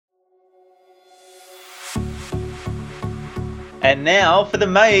And now for the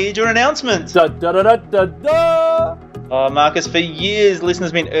major announcements. Da da da da da da. Oh, Marcus, for years,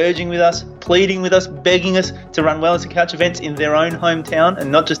 listeners have been urging with us, pleading with us, begging us to run Wellness and Couch events in their own hometown and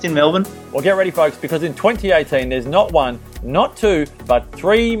not just in Melbourne. Well, get ready, folks, because in 2018, there's not one, not two, but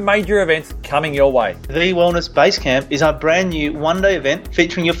 3 major events coming your way. The Wellness Basecamp is our brand new one-day event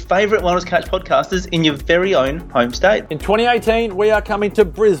featuring your favourite Wellness Couch podcasters in your very own home state. In 2018, we are coming to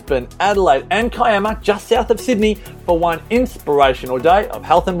Brisbane, Adelaide and Kiama, just south of Sydney, for one inspirational day of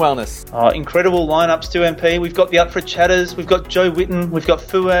health and wellness. Oh, incredible lineups to MP. We've got the Up for Chatters, we've got Joe Witten, we've got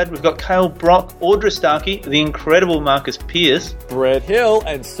Fuad, we've got Cale Brock, Audra Starkey, the incredible Marcus Pearce, Brett Hill,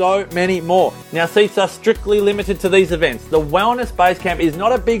 and so many more. Now, seats are strictly limited to these events. The Wellness Basecamp is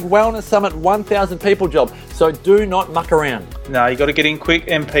not a big Wellness Summit 1,000 people job, so do not muck around. No, you got to get in quick,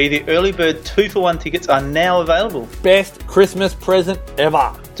 MP. The early bird 2-for-1 tickets are now available. Best Christmas present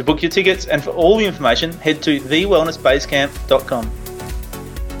ever. To book your tickets and for all the information, head to thewellnessbasecamp.com.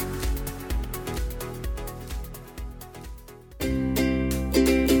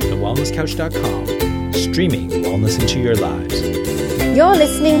 TheWellnessCouch.com, streaming wellness into your lives. You're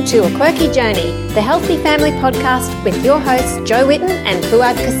listening to A Quirky Journey, the Healthy Family Podcast with your hosts Joe Witten and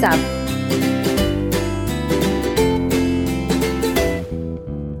Fuad Kassab.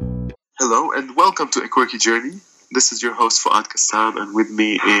 Hello and welcome to A Quirky Journey. This is your host Fuad Kassab, and with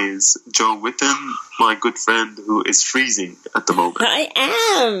me is Joe Witten, my good friend who is freezing at the moment. I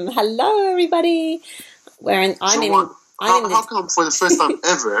am. Hello, everybody. How come for the first time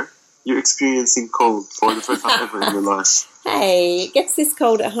ever you're experiencing cold for the first time ever in your life? Hey, it gets this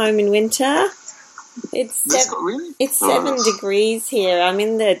cold at home in winter. It's 7 degrees here. I'm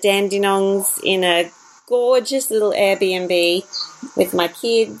in the Dandenongs in a gorgeous little Airbnb with my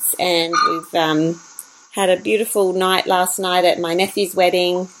kids, and we've had a beautiful night last night at my nephew's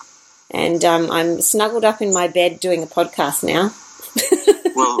wedding, and I'm snuggled up in my bed doing a podcast now.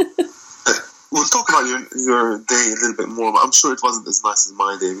 Well, we'll talk about your day a little bit more, but I'm sure it wasn't as nice as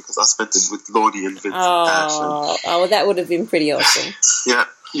my day because I spent it with Lottie and Vince and Ash. Well, that would have been pretty awesome. Yeah,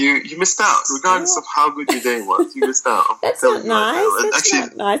 you missed out. Regardless of how good your day was, you missed out. That's not nice.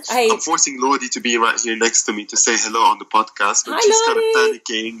 Not nice. Hey, I'm forcing Lottie to be right here next to me to say hello on the podcast, but she's kind of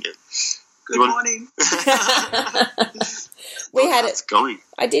panicking. Good morning. Going.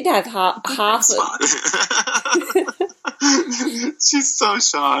 I did have half of She's so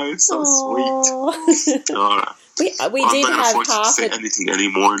shy, so sweet. All right. We did have half. I'm not say anything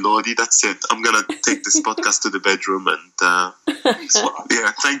anymore, Lottie. That's it. I'm gonna take this podcast to the bedroom and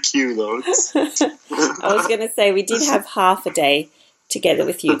yeah. Thank you, Lods. I was gonna say we did have half a day together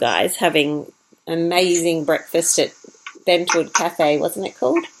with you guys, having amazing breakfast at Bentwood Cafe, wasn't it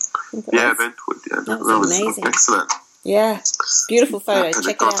called? Yeah, Bentwood. Yeah, that was amazing. Excellent. Yeah, beautiful photo.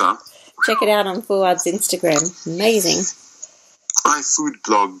 Check it out. Check it out on Fuad's Instagram. Amazing. I food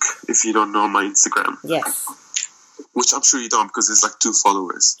blog, if you don't know my Instagram. Yes. Which I'm sure you don't because there's like 2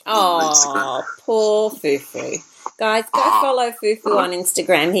 followers. Oh, poor Fufu. Guys, go follow Fufu on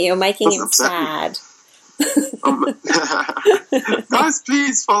Instagram. You're making him sad. Guys,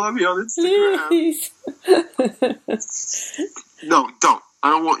 please follow me on Instagram. Please. No, don't. I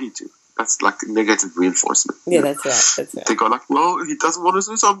don't want you to. That's like negative reinforcement. Yeah, that's right. They go like, well, if he doesn't want to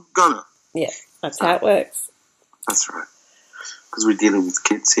do so, I'm gonna. Yeah, that's how it works. That's right. Because we're dealing with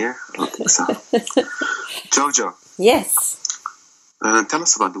kids here. I don't think so. Jojo. Yes. Tell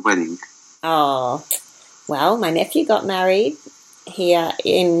us about the wedding. Oh, well, my nephew got married here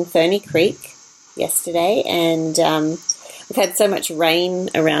in Ferny Creek yesterday, and we've had so much rain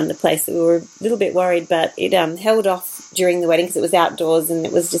around the place that we were a little bit worried, but it held off during the wedding because it was outdoors and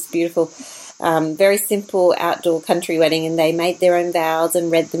it was just beautiful. Very simple outdoor country wedding, and they made their own vows and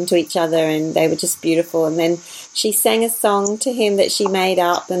read them to each other, and they were just beautiful. And then she sang a song to him that she made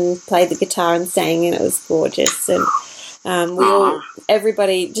up and played the guitar and sang, and it was gorgeous. And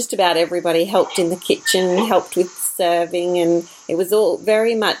just about everybody helped in the kitchen, helped with serving, and it was all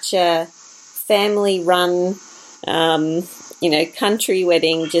very much a family-run country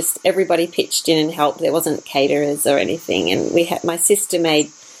wedding. Just everybody pitched in and helped. There wasn't caterers or anything, and my sister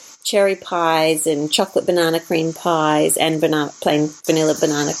made cherry pies and chocolate banana cream pies and plain vanilla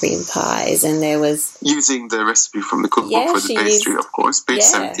banana cream pies, and there was using the recipe from the cookbook for the pastry, of course, page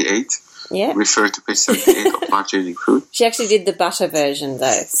 78. Yeah, refer to page 78 of Life Changing Food. She actually did the butter version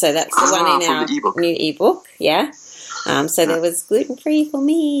though, so that's the one in our new ebook. Yeah. So there was gluten-free for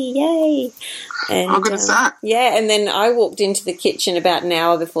me, yay! And, how good is that? Yeah, and then I walked into the kitchen about an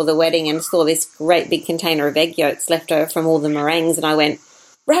hour before the wedding and saw this great big container of egg yolks left over from all the meringues, and I went,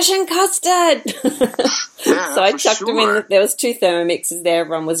 Russian custard. Yeah, So I for chucked them sure. in. There was 2 Thermomixes there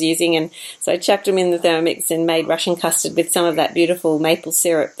everyone was using, and so I chucked them in the Thermomix and made Russian custard with some of that beautiful maple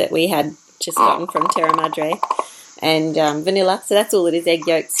syrup that we had just gotten from Terra Madre, and vanilla. So that's all it is: egg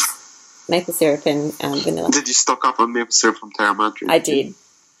yolks, maple syrup, and vanilla. Did you stock up on maple syrup from Terra Madre? I did.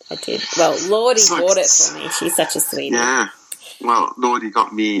 Well, Lordy It's like- bought it for me. She's such a sweetie. Yeah. Well, Lordy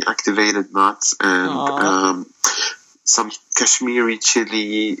got me activated nuts and some Kashmiri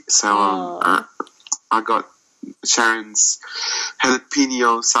chili. So I got Sharon's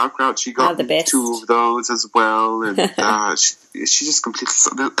jalapeno sauerkraut. She got the me best. 2 of those as well, and she just completely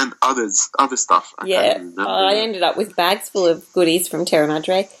and other stuff. I Yeah, can't even remember. I ended up with bags full of goodies from Terra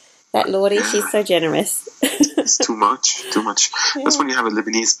Madre. That Lordy, she's so generous. It's too much. That's when you have a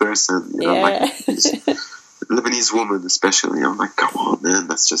Lebanese person, like Lebanese woman especially. I'm like, come on, man,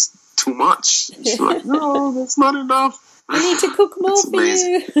 that's just too much. She's like, no, that's not enough. I need to cook more It's for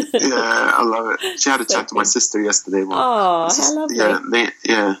amazing. you. Yeah, I love it. She had a chat to my sister yesterday. Oh, how lovely.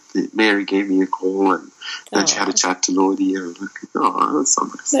 Mary gave me a call, and then she had a chat to Lordy, and I'm like, oh, that's so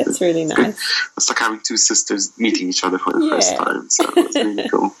nice. That's really It's good. nice. It's like having 2 sisters meeting each other for the first time, so it's really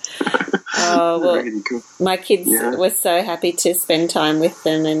cool. Oh, well, really cool. my kids Yeah. were so happy to spend time with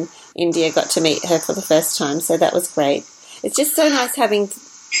them, and India got to meet her for the first time, so that was great. It's just so nice having,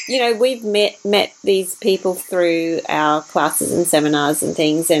 we've met these people through our classes and seminars and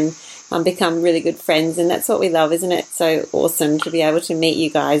things, and become really good friends, and that's what we love, isn't it? So awesome to be able to meet you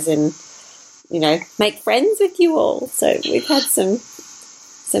guys and, make friends with you all. So we've had some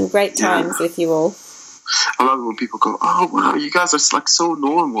great times with you all. I love it when people go, oh, wow, you guys are like so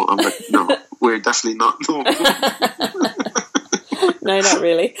normal. I'm like, no, we're definitely not normal. No, not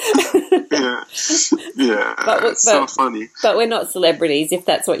really. Yeah. But It's so funny. But we're not celebrities, if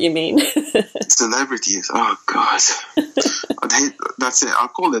that's what you mean. Celebrities, oh God. That's it. I'll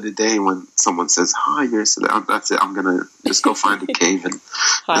call it a day when someone says, hi, you're a celebrity. That's it. I'm going to just go find a cave and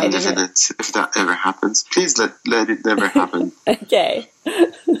live in it. If that ever happens. Please let it never happen. Okay.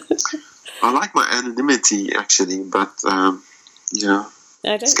 I like my anonymity, actually, but,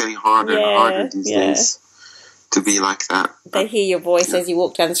 it's getting harder and harder these days to be like that. They hear your voice as you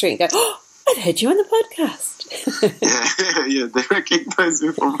walk down the street and go, oh, I've heard you on the podcast. Yeah, they recognize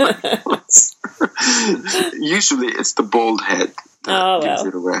me from my voice. Usually it's the bald head that gives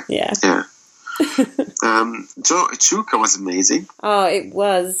it away. Yeah. Echuca was amazing. Oh, it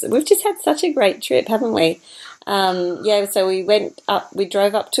was. We've just had such a great trip, haven't we? So we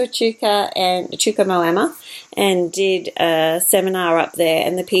drove up to Echuca Moama and did a seminar up there,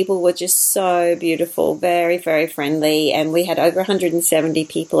 and the people were just so beautiful, very, very friendly, and we had over 170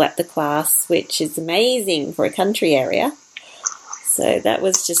 people at the class, which is amazing for a country area. So that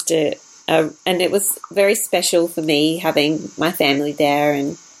was just and it was very special for me having my family there,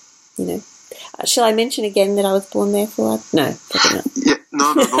 and, shall I mention again that I was born there, Fuad? No, probably not. Yeah,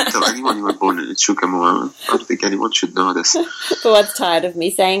 no, don't tell anyone you were born in Echuca Moama. I don't think anyone should know this. Fuad's tired of me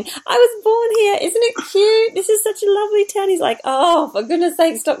saying, I was born here, isn't it cute? This is such a lovely town. He's like, oh, for goodness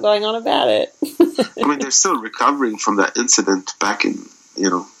sake, stop going on about it. I mean, they're still recovering from that incident back in,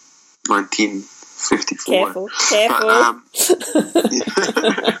 1954. Careful.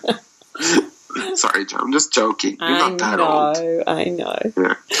 But, sorry, Joe, I'm just joking. You're not that old. I know.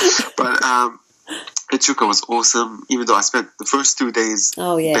 Yeah. But Echuca was awesome, even though I spent the first 2 days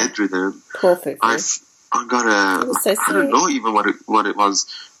bedridden. Poor Fufu. I got I don't know even what it was,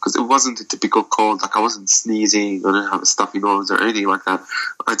 because it wasn't a typical cold. Like, I wasn't sneezing, I didn't have a stuffy nose or anything like that.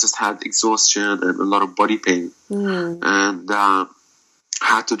 I just had exhaustion and a lot of body pain. And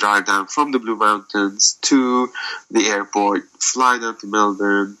had to drive down from the Blue Mountains to the airport, fly down to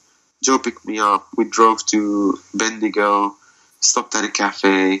Melbourne. Joe picked me up. We drove to Bendigo, stopped at a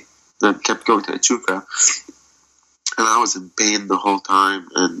cafe, then kept going to Echuca. And I was in pain the whole time.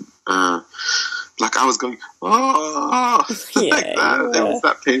 And, I was going, oh, like that. It was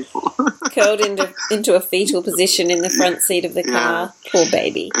that painful. Curled into a fetal position in the front seat of the car. Poor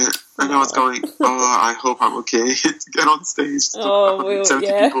baby. And I was going, I hope I'm okay to get on stage to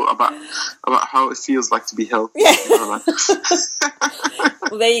 170 people about how it feels like to be healthy. Yeah.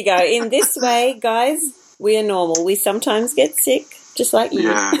 Well, there you go. In this way, guys, we are normal. We sometimes get sick, just like you.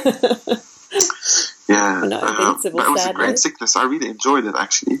 Yeah. Yeah. We're not invincible, but it was sadly. a great sickness. I really enjoyed it,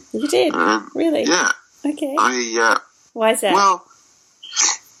 actually. You did? Really? Yeah. Okay. Why is that? Well,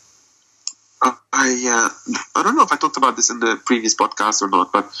 I don't know if I talked about this in the previous podcast or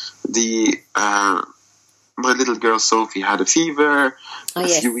not, but my little girl Sophie had a fever a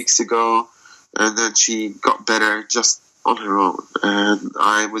few weeks ago, and then she got better just on her own, and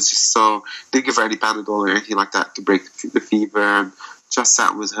I was just didn't give her any Panadol or anything like that to break the fever, and just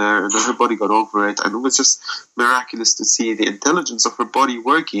sat with her, and then her body got over it, and it was just miraculous to see the intelligence of her body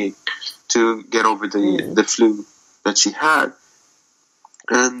working to get over the flu that she had.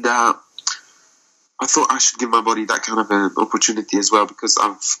 And I thought I should give my body that kind of an opportunity as well, because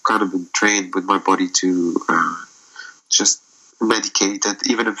I've kind of been trained with my body to just medicate it,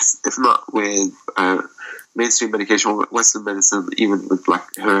 even if not with mainstream medication or Western medicine, even with like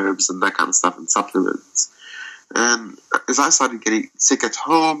herbs and that kind of stuff and supplements. And as I started getting sick at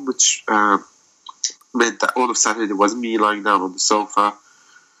home, which meant that all of Saturday was me lying down on the sofa,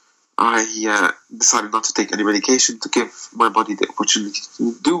 I decided not to take any medication to give my body the opportunity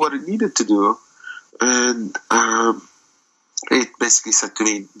to do what it needed to do. And it basically said to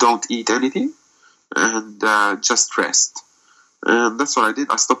me, don't eat anything and just rest. And that's what I did.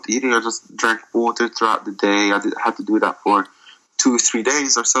 I stopped eating. I just drank water throughout the day. I had to do that for 2 or 3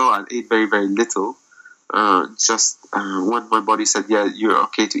 days or so. I ate very, very little. When my body said, yeah, you're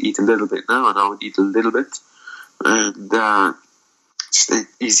okay to eat a little bit now, and I would eat a little bit. And just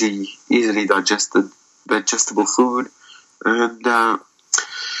easily digestible food. And then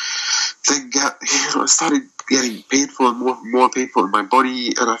it started getting painful and more painful in my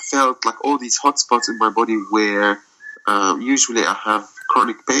body. And I felt like all these hot spots in my body where usually I have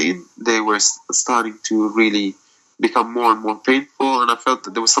chronic pain, they were starting to really become more and more painful, and I felt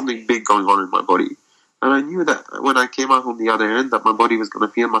that there was something big going on in my body. And I knew that when I came out on the other end, that my body was going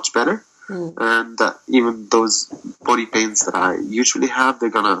to feel much better, and that even those body pains that I usually have, they're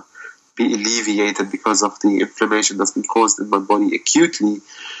going to be alleviated because of the inflammation that's been caused in my body acutely.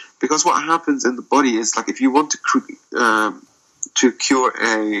 Because what happens in the body is, like, if you want to cure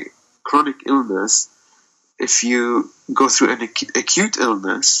a chronic illness, if you go through an acute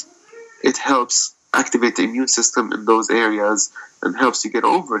illness, it helps activate the immune system in those areas and helps you get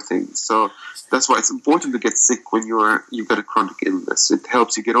over things. So that's why it's important to get sick when you get a chronic illness. It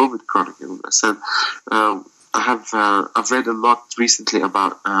helps you get over the chronic illness. And I've read a lot recently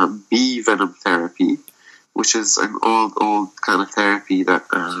about bee venom therapy, which is an old kind of therapy that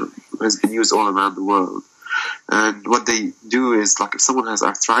has been used all around the world. And what they do is, like, if someone has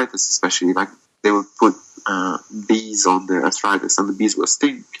arthritis, especially, like, they will put bees on their arthritis, and the bees will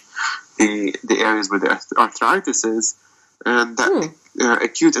sting the areas where the arthritis is, and that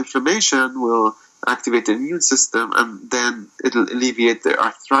acute inflammation will activate the immune system, and then it'll alleviate the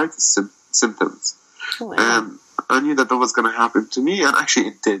arthritis symptoms. Oh, wow. And I knew that was going to happen to me, and actually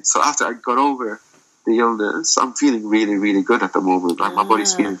it did. So after I got over the illness, I'm feeling really, really good at the moment. Like, my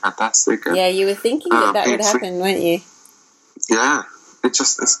body's feeling fantastic. And, yeah, you were thinking that would happen, weren't you? Yeah.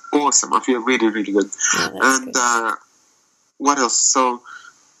 It's awesome. I feel really, really good. Yeah, and good. What else? So,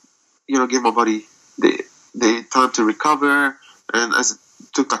 give my body the time to recover. And as it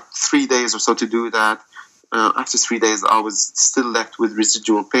took like 3 days or so to do that, after 3 days, I was still left with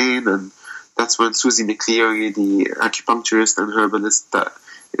residual pain. And that's when Susie McCleary, the acupuncturist and herbalist that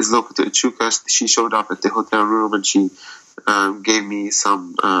is local to Echuca, she showed up at the hotel room, and she gave me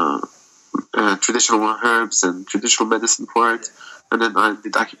some traditional herbs and traditional medicine for it. And then I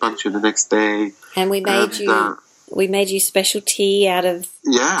did acupuncture the next day. And we made you special tea out of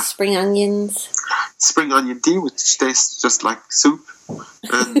spring onions. Spring onion tea, which tastes just like soup.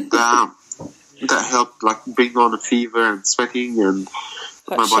 And that helped, like, bring on a fever and sweating, and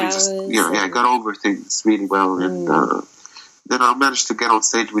hot my body showers, just got over things really well. And then I managed to get on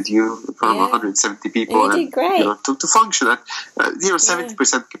stage with you in front of 170 people. And you did great. To function at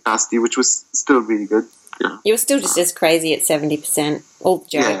 70% capacity, which was still really good. Yeah. You were still just as crazy at 70%. All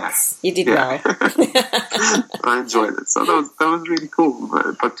jokes. You did well. I enjoyed it. So that was really cool.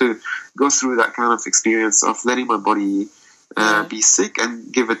 But to go through that kind of experience of letting my body be sick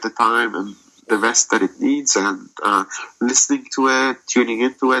and give it the time and the rest that it needs, and listening to it, tuning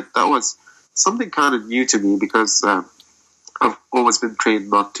into it, that was something kind of new to me, because I've always been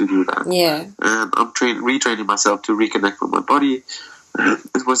trained not to do that. Yeah. And I'm retraining myself to reconnect with my body.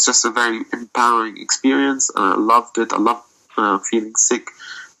 It was just a very empowering experience. I loved it. I loved feeling sick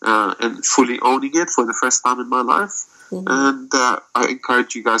and fully owning it for the first time in my life. Mm-hmm. And I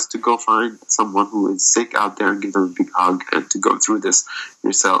encourage you guys to go find someone who is sick out there and give them a big hug, and to go through this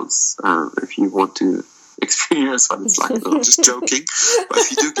yourselves if you want to experience what it's like. No, I'm just joking. But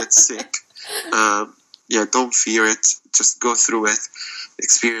if you do get sick, don't fear it. Just go through it,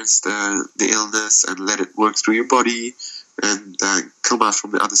 experience the illness, and let it work through your body, and come out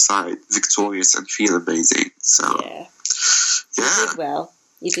from the other side victorious and feel amazing. So, yeah.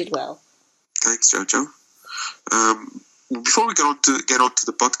 You did well. Thanks, Jojo. Before we get on to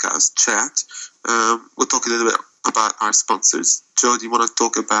the podcast chat, we'll talk a little bit about our sponsors. Joe, do you want to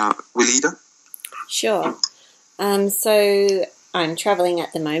talk about Weleda? Sure. So I'm travelling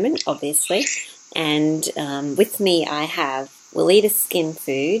at the moment, obviously, and with me I have Weleda Skin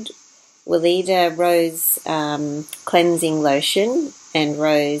Food, Weleda Rose Cleansing Lotion, and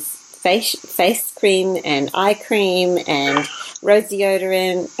Rose face cream and eye cream and rose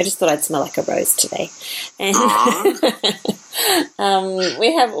deodorant. I just thought I'd smell like a rose today. And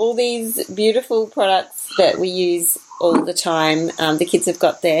we have all these beautiful products that we use all the time. The kids have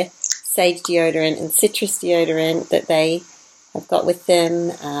got their sage deodorant and citrus deodorant that they have got with them.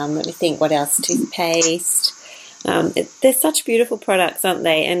 Let me think, what else? Toothpaste. They're such beautiful products, aren't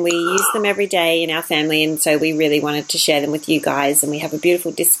they? And we use them every day in our family, and so we really wanted to share them with you guys. And we have a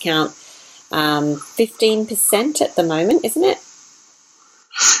beautiful discount, 15% at the moment, isn't it?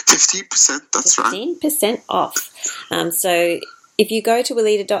 15%, that's 15% off. So if you go to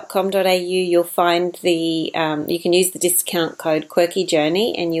weleda.com.au, you'll find you can use the discount code Quirky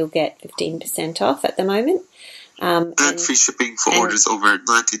Journey, and you'll get 15% off at the moment. And free shipping for orders over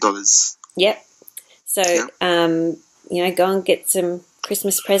 $90. Yep. So, go and get some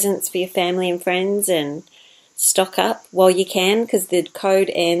Christmas presents for your family and friends and stock up while you can, because the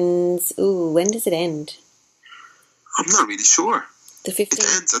code ends... Ooh, when does it end? I'm not really sure. The 15th?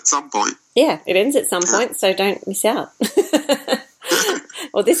 It ends at some point. Yeah, it ends at some point, so don't miss out.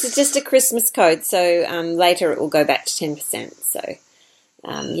 Well, this is just a Christmas code, so later it will go back to 10%. So, go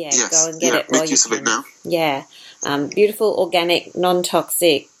and get it while you can. It now. Yeah, beautiful, organic,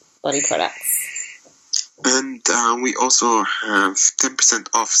 non-toxic body products. And we also have 10%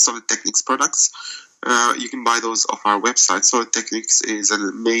 off Solid Techniques products. You can buy those off our website. Solid Techniques is an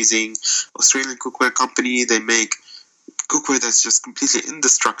amazing Australian cookware company. They make cookware that's just completely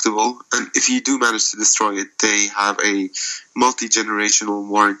indestructible. And if you do manage to destroy it, they have a multi-generational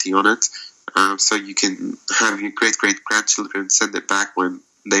warranty on it. So you can have your great-great-grandchildren send it back when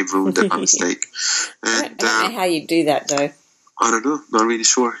they've ruined it by mistake. And, I don't know how you do that, though. I don't know. Not really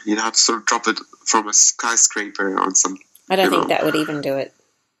sure. You'd have to sort of drop it from a skyscraper on some... I don't think that would even do it.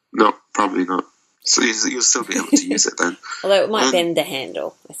 No, probably not. So you'll still be able to use it then. Although it might bend the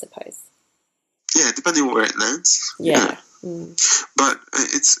handle, I suppose. Yeah, depending on where it lands. Yeah. But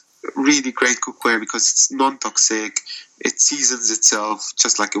it's really great cookware because it's non-toxic. It seasons itself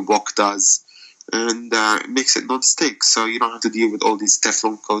just like a wok does. And it makes it non-stick, so you don't have to deal with all these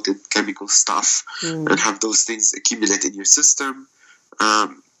Teflon-coated chemical stuff and have those things accumulate in your system.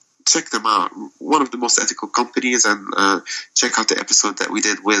 Check them out. One of the most ethical companies, and check out the episode that we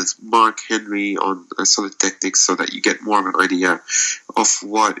did with Mark Henry on Solid Techniques so that you get more of an idea of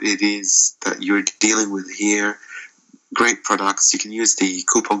what it is that you're dealing with here. Great products. You can use the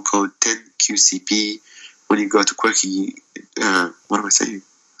coupon code 10QCP when you go to Quirky... what am I saying?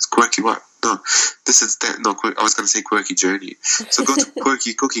 It's Quirky what? No, I was going to say Quirky Journey. So go to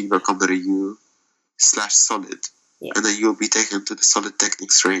quirkycooking.com.au/solid, and then you'll be taken to the Solid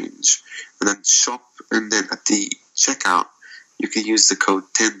Techniques range. And then shop, and then at the checkout, you can use the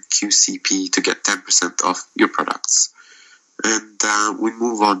code 10QCP to get 10% off your products. And we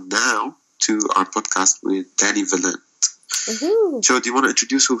move on now to our podcast with Dani Valent. Joe, do you want to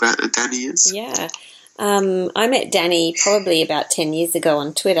introduce who Dani is? Yeah. I met Dani probably about 10 years ago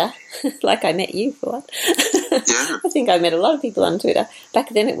on Twitter, like I met you for one. Yeah. I think I met a lot of people on Twitter. Back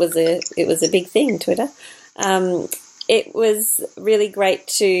then it was a big thing, Twitter. It was really great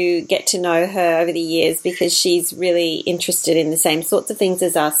to get to know her over the years because she's really interested in the same sorts of things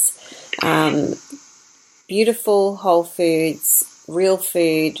as us. Beautiful whole foods, real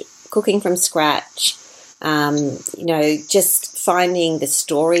food, cooking from scratch. Just finding the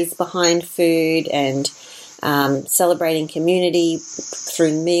stories behind food and celebrating community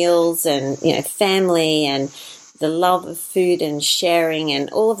through meals and, family and the love of food and sharing and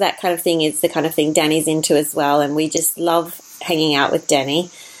all of that kind of thing is the kind of thing Dani's into as well. And we just love hanging out with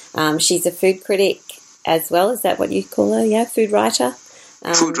Dani. She's a food critic as well. Is that what you call her? Yeah, food writer.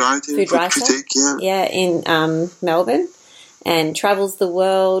 Food writer. Critic, yeah. Yeah, in Melbourne, and travels the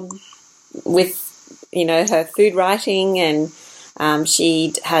world with her food writing, and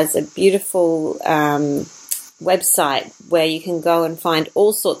she has a beautiful website where you can go and find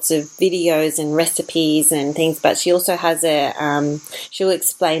all sorts of videos and recipes and things, but she also has she'll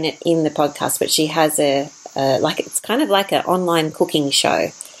explain it in the podcast, but she has it's kind of like an online cooking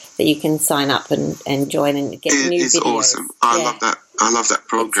show that you can sign up and join and get new videos. It is awesome. I love that. I love that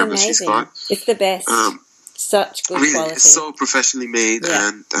program that she's got. It's the best. Such good quality. It's so professionally made. Yeah.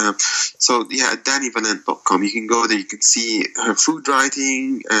 And at DaniValent.com, you can go there, you can see her food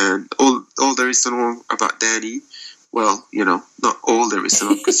writing and all there is to know about Dani. well, not all there is to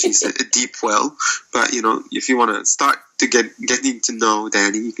know because she's a deep well. But, if you want to start to getting to know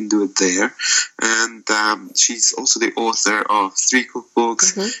Dani, you can do it there. And she's also the author of 3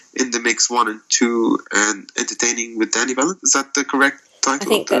 cookbooks, In the Mix 1 and 2, and Entertaining with Dani Valent. Is that the correct title? I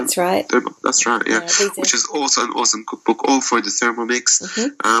think that's right. That's right, yeah. Which is also an awesome cookbook, all for the Thermomix.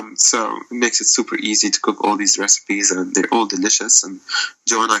 So it makes it super easy to cook all these recipes, and they're all delicious. And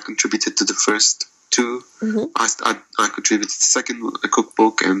Joe and I contributed to the first 2. I contributed to the second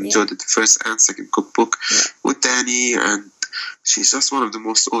cookbook, and Joe did the first and second cookbook with Dani, and she's just one of the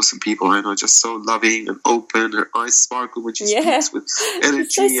most awesome people I know, just so loving and open. Her eyes sparkle when she speaks with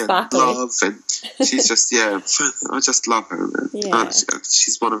energy and love, and she's just, I just love her, man.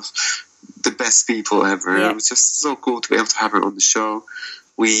 She's one of the best people ever. It was just so cool to be able to have her on the show.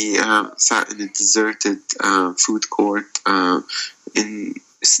 We sat in a deserted food court in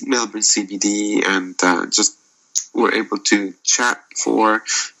Melbourne CBD, and just were able to chat for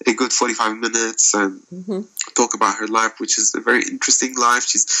a good 45 minutes and talk about her life, which is a very interesting life.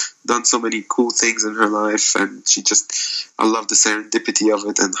 She's done so many cool things in her life, and I love the serendipity of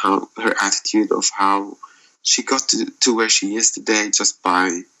it, and how her attitude of how she got to where she is today just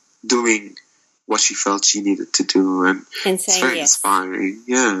by doing what she felt she needed to do, and it's very inspiring.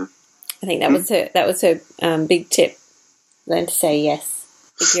 Yeah, I think that was her big tip. Learn to say yes.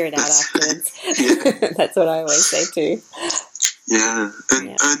 Figure it out afterwards. That's what I always say too. Yeah,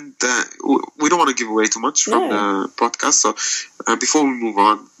 and we don't want to give away too much from the podcast. So before we move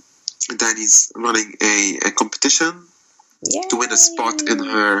on, Dani's running a competition to win a spot in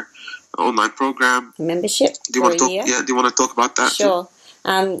her online program membership. Do you want to talk about that? Sure.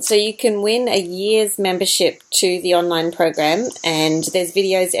 So you can win a year's membership to the online program, and there's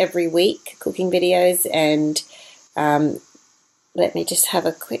videos every week, cooking videos, and let me just have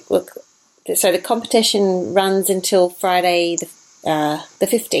a quick look. So the competition runs until Friday the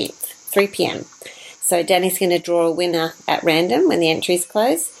 15th, 3 p.m. So Dani's going to draw a winner at random when the entries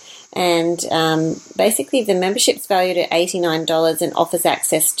close. And basically the membership's valued at $89 and offers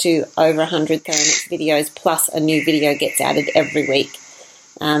access to over 100 Thermomix videos, plus a new video gets added every week.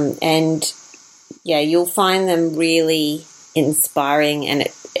 And you'll find them really inspiring, and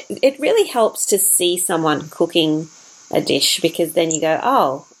it really helps to see someone cooking a dish, because then you go,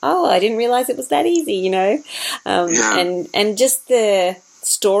 oh, I didn't realize it was that easy, and just the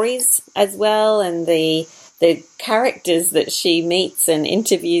stories as well, and the characters that she meets and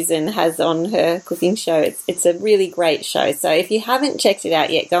interviews and has on her cooking show. It's a really great show. So if you haven't checked it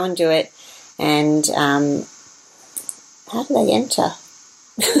out yet, go and do it. And how do they enter?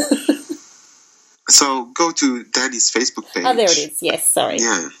 So go to Dani's Facebook page. Oh, there it is. Yes, sorry.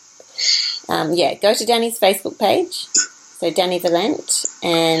 Yeah. Go to Dani's Facebook page, so Dani Valent,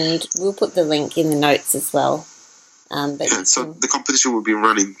 and we'll put the link in the notes as well. So the competition will be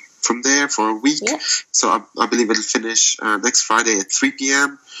running from there for a week. Yeah. So I believe it'll finish next Friday at 3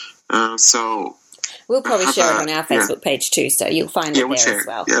 p.m. So we'll probably share it on our Facebook page too, so you'll find it there as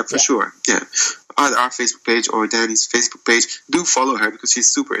well. Yeah, for sure. Yeah. Either our Facebook page or Dani's Facebook page. Do follow her, because she's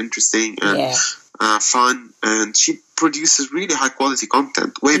super interesting and fun, and she produces really high quality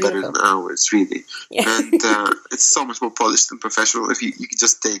content, way better than ours, really. Yeah. And it's so much more polished and professional. If you could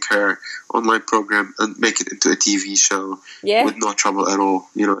just take her online program and make it into a TV show with no trouble at all.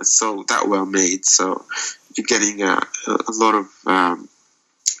 It's so that well made. So you're getting a lot of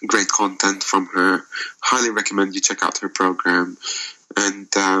great content from her. Highly recommend you check out her program. And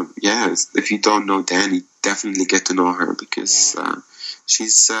if you don't know Dani, definitely get to know her, because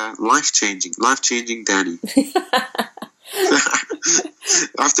she's life-changing Dani.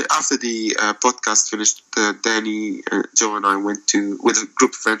 After the podcast finished, Dani, Joe and I went with a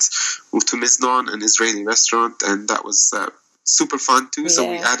group of friends, moved to Miznon, an Israeli restaurant, and that was super fun too. So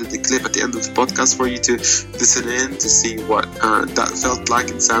we added a clip at the end of the podcast for you to listen in to see what that felt like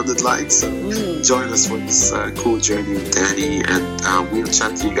and sounded like. So join us for this cool journey with Dani, and we'll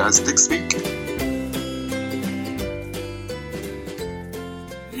chat to you guys next week.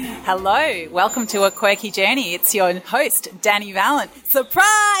 Hello, welcome to A Quirky Journey. It's your host, Dani Valent.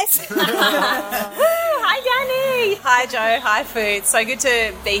 Surprise! Hi, Dani. Hi, Joe. Hi, Food. So good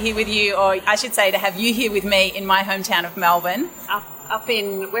to be here with you, or I should say to have you here with me in my hometown of Melbourne. Up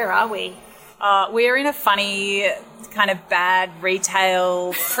in, where are we? We're in a funny kind of bad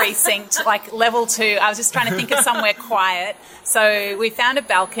retail precinct, like level 2. I was just trying to think of somewhere quiet. So we found a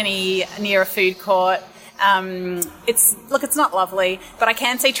balcony near a food court. It's not lovely, but I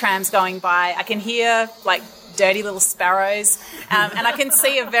can see trams going by. I can hear like dirty little sparrows, and I can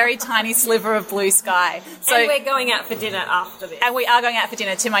see a very tiny sliver of blue sky. So, and we're going out for dinner after this. And we are going out for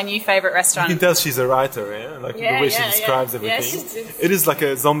dinner to my new favourite restaurant. You can tell she's a writer, yeah? Like the way she describes everything. It is like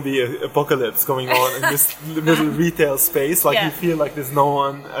a zombie apocalypse going on in this little retail space. Like you feel like there's no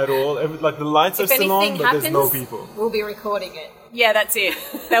one at all. Like the lights are still on, but there's no people. We'll be recording it. Yeah, that's it.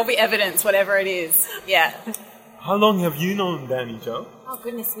 There'll be evidence, whatever it is. Yeah. How long have you known Dani, Jo? Oh,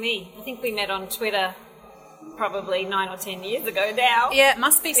 goodness me. I think we met on Twitter probably 9 or 10 years ago now. Yeah, it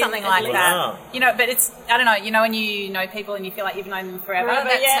must be something like that. You know, but it's, I don't know, you know when you know people and you feel like you've known them forever?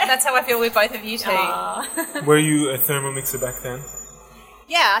 That's how I feel with both of you two. Were you a Thermomixer back then?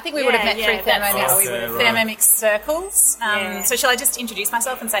 Yeah, I think we would have met through Thermomix circles. So shall I just introduce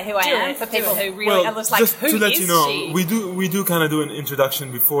myself and say who I am for people who really are just like, just who to let is you know, she? we do kind of do an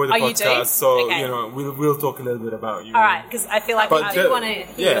introduction before the podcast, you do? so Okay. you know we'll talk a little bit about you. All right, because I feel like I do want to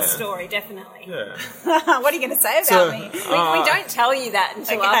hear your story, definitely. Yeah. What are you going to say about me? We don't tell you that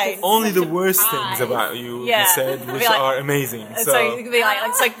until after. Only the worst things about you said, which are amazing. So it could be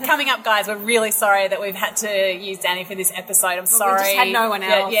like, so coming up, guys, we're really sorry that we've had to use Dani for this episode. I'm sorry. We just had no one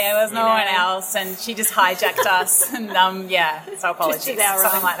else. Yeah, there was no one else, and she just hijacked us, and so apologies,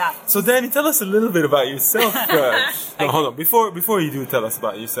 something like that. So Dani, tell us a little bit about yourself. No, hold on. Before you do tell us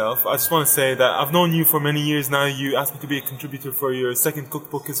about yourself, I just want to say that I've known you for many years now. You asked me to be a contributor for your second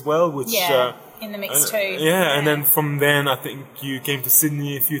cookbook as well, which in the mix too. And then from then I think you came to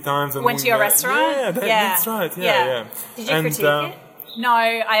Sydney a few times and went to your restaurant. That's right. Yeah. Did you critique it? No,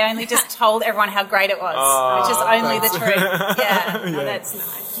 I only just told everyone how great it was, which is only the truth. Yeah. Oh, that's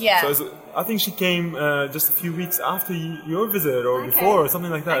nice. Yeah. So I think she came just a few weeks after your visit or before or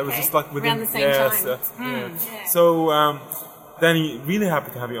something like that. It was just like within... Around the same time. So, Dani, really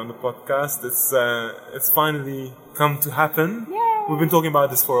happy to have you on the podcast. It's finally come to happen. Yay. We've been talking about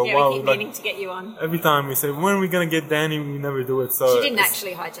this for a while. We keep meaning to get you on. Every time we say, when are we going to get Dani? We never do it. So she didn't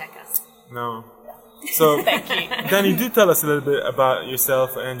actually hijack us. No. So, thank you. Dani, do tell us a little bit about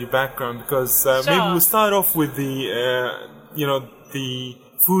yourself and your background, because maybe we'll start off with the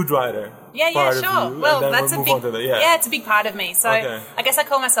food writer. Yeah, sure. Well, that's we'll move on to that. It's a big part of me. So I guess I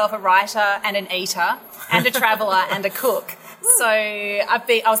call myself a writer and an eater and a traveller and a cook. So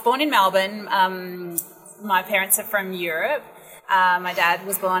I was born in Melbourne. My parents are from Europe. My dad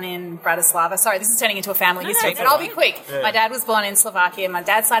was born in Bratislava. Sorry, this is turning into a family history, but I'll be quick. Yeah. My dad was born in Slovakia. My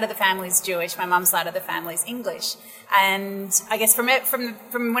dad's side of the family is Jewish. My mum's side of the family is English. And I guess from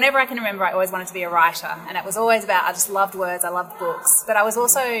whenever I can remember, I always wanted to be a writer. And it was always about, I just loved words, I loved books. But I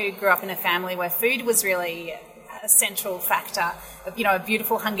also grew up in a family where food was really a central factor. A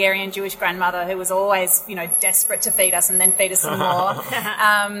beautiful Hungarian Jewish grandmother who was always, desperate to feed us and then feed us some more.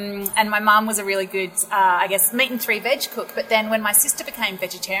 And my mum was a really good, meat and 3 veg cook. But then when my sister became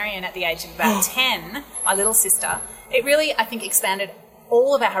vegetarian at the age of about 10, my little sister, it really, I think, expanded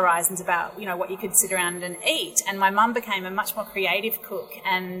all of our horizons about, what you could sit around and eat. And my mum became a much more creative cook.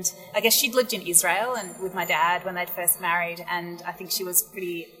 And I guess she'd lived in Israel and with my dad when they'd first married. And I think she was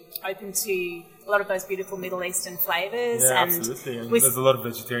pretty open to a lot of those beautiful Middle Eastern flavours. Yeah, absolutely. And there's a lot of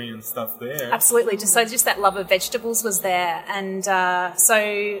vegetarian stuff there. Absolutely. Just that love of vegetables was there. And so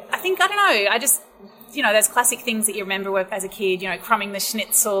I think, I don't know, I just... those classic things that you remember as a kid, crumbing the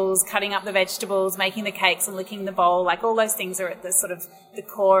schnitzels, cutting up the vegetables, making the cakes and licking the bowl, like all those things are at the sort of the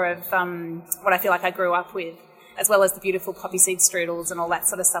core of what I feel like I grew up with, as well as the beautiful poppy seed strudels and all that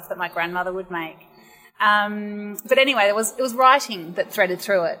sort of stuff that my grandmother would make. But anyway, it was writing that threaded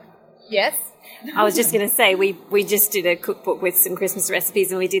through it. Yes? I was just going to say, we just did a cookbook with some Christmas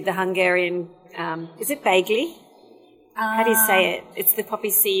recipes and we did the Hungarian, is it bagli? How do you say it? It's the poppy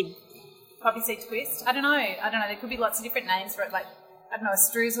seed twist? I don't know. There could be lots of different names for it, like, I don't know, a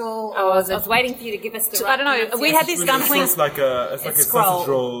streusel. I was waiting for you to give us the right. I don't know. We had these dumplings. It's like a sausage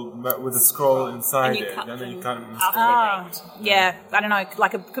roll with a scroll inside it, and then you cut them. Yeah. I don't know.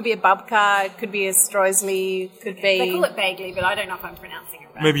 Like it could be a babka, it could be a streusel, could be. They call it bagli, but I don't know if I'm pronouncing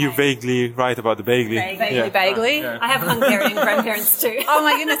it right. Maybe you're vaguely right about the bagli. Bagli. I have Hungarian grandparents too. Oh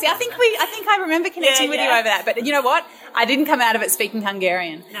my goodness! Yeah, I think I remember connecting with you over that. But you know what? I didn't come out of it speaking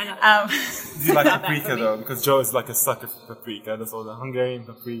Hungarian. No. Do you like paprika though? Because Jo is like a sucker for paprika. That's all the Hungarian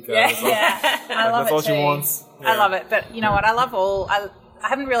paprika. I love that's it all too. she wants. Yeah. I love it. But you know what? I love all. I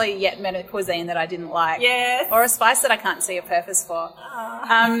haven't really yet met a cuisine that I didn't like. Yes. Or a spice that I can't see a purpose for.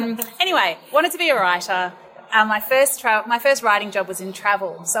 Anyway, wanted to be a writer. My first writing job was in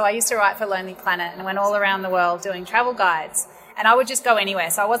travel. So I used to write for Lonely Planet and went all around the world doing travel guides. And I would just go anywhere.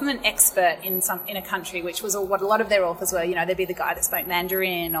 So I wasn't an expert in a country, which was what a lot of their authors were. You know, there'd be the guy that spoke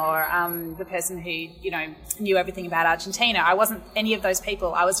Mandarin or the person who, you know, knew everything about Argentina. I wasn't any of those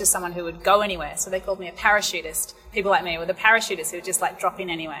people. I was just someone who would go anywhere. So they called me a parachutist. People like me were the parachutists who would just like drop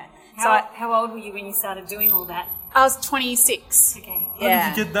in anywhere. How old were you when you started doing all that? I was 26. Okay. Yeah.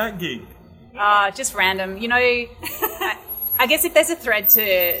 How did you get that gig? Just random. You know, I guess if there's a thread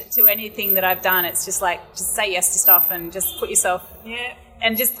to anything that I've done, it's just like, just say yes to stuff and just put yourself,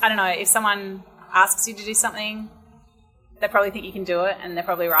 and just, I don't know, if someone asks you to do something, they probably think you can do it and they're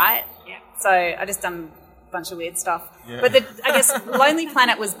probably right. Yeah. So I just done a bunch of weird stuff. Yeah. But I guess Lonely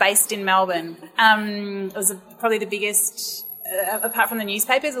Planet was based in Melbourne. It was probably the biggest, apart from the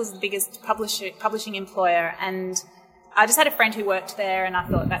newspapers, it was the biggest publishing employer. And I just had a friend who worked there and I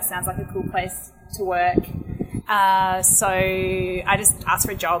thought that sounds like a cool place to work. So I just asked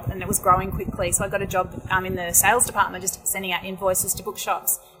for a job and it was growing quickly. So I got a job in the sales department, just sending out invoices to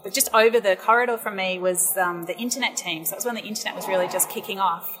bookshops. But just over the corridor from me was the internet team. So it was when the internet was really just kicking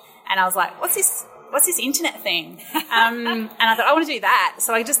off. And I was like, what's this internet thing? And I thought, I want to do that.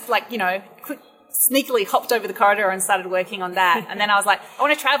 So I just sneakily hopped over the corridor and started working on that. And then I was like, I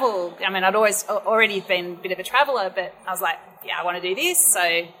want to travel. I mean, I'd already been a bit of a traveller, but I was like, yeah, I want to do this.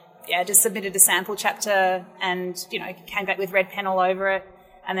 So yeah, just submitted a sample chapter and, you know, came back with red pen all over it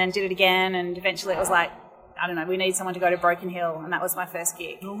and then did it again. And eventually it was like, I don't know, we need someone to go to Broken Hill. And that was my first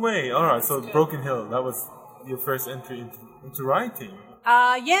gig. No way. All right. So Broken Hill, that was your first entry into writing.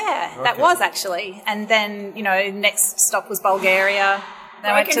 Yeah, okay. That was actually. And then, you know, next stop was Bulgaria.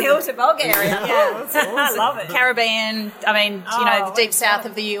 Broken Hill to Bulgaria. Yeah. Awesome. I love it. Caribbean, I mean, you know, the deep south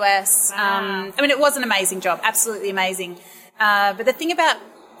of the US. I mean, it was an amazing job, absolutely amazing. But the thing about,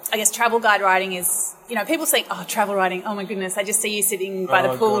 I guess, travel guide writing is, you know, people think, oh, travel writing, oh my goodness, I just see you sitting by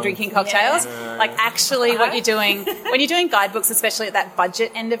the pool drinking cocktails. Yeah. Like, actually what you're doing, when you're doing guidebooks, especially at that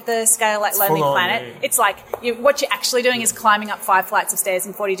budget end of the scale, like Lonely Planet, it's like, what you're actually doing is climbing up 5 flights of stairs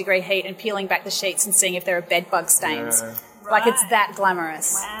in 40-degree heat and peeling back the sheets and seeing if there are bed bug stains. Yeah. Like, it's that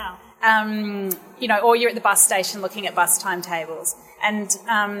glamorous. Wow. You know, or you're at the bus station looking at bus timetables. And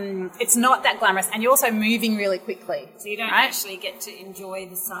it's not that glamorous. And you're also moving really quickly. So you don't actually get to enjoy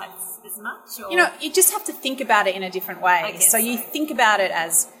the sights as much? Or? You know, you just have to think about it in a different way. So you think about it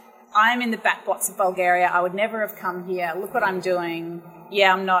as, I'm in the backblocks of Bulgaria. I would never have come here. Look what I'm doing.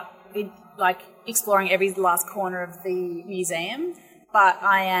 Yeah, I'm not, exploring every last corner of the museum, but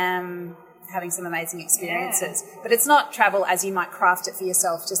I am having some amazing experiences. Yeah. But it's not travel as you might craft it for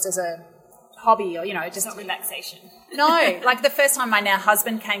yourself, just as a hobby or, you know, just... It's not relaxation. No. Like the first time my now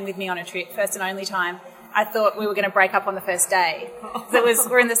husband came with me on a trip, first and only time, I thought we were going to break up on the first day.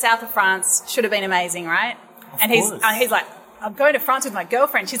 We're in the south of France. Should have been amazing, right? And he's like, I'm going to France with my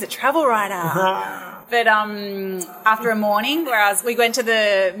girlfriend. She's a travel writer. But after a morning where we went to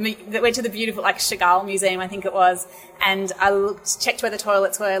the beautiful, like, Chagall Museum, I think it was, and I checked where the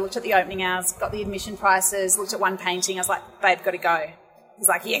toilets were, looked at the opening hours, got the admission prices, looked at one painting. I was like, babe, got to go. He's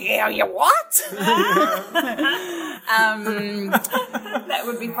like, yeah, what? That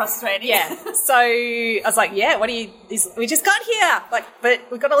would be frustrating. Yeah. So I was like, yeah, we just got here. Like, but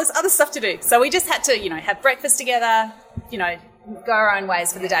we've got all this other stuff to do. So we just had to, you know, have breakfast together, you know, go our own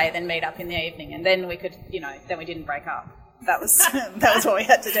ways for the day, then meet up in the evening. And then we could, you know, then we didn't break up. That was what we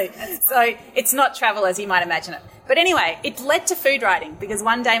had to do. So it's not travel as you might imagine it. But anyway, it led to food writing because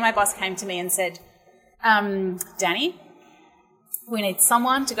one day my boss came to me and said, Dani, we need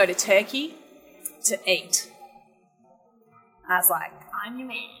someone to go to Turkey to eat. I was like, I'm your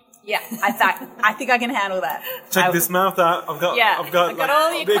man. Yeah, I think I can handle that. Check this mouth out. I've got like,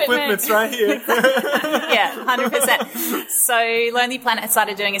 all the equipment's right here. Yeah, 100%. So Lonely Planet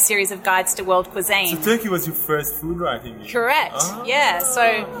started doing a series of guides to world cuisine. So Turkey was your first food writing gig? Correct. Yeah.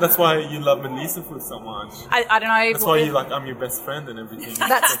 So that's why you love Middle Eastern food so much. I don't know. That's why you like, I'm your best friend and everything.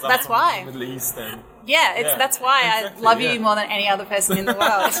 That's why. Middle East and that's why exactly, I love you more than any other person in the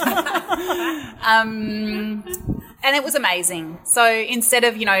world. And it was amazing. So instead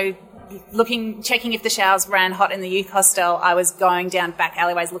of, you know, checking if the showers ran hot in the youth hostel, I was going down back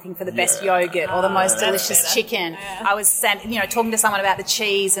alleyways looking for the best yogurt or the most delicious chicken. Yeah. I was, talking to someone about the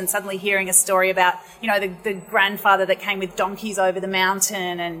cheese and suddenly hearing a story about, you know, the grandfather that came with donkeys over the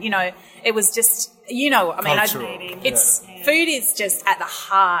mountain. And, you know, it was just, you know, I mean, food is just at the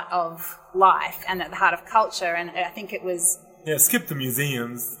heart of life and at the heart of culture. And I think it was... Yeah, skip the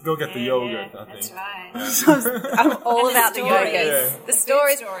museums. Go get the yogurt, I think. That's right. I'm all about the yogurt. The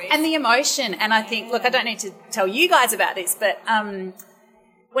stories and the emotion. And I think, look, I don't need to tell you guys about this, but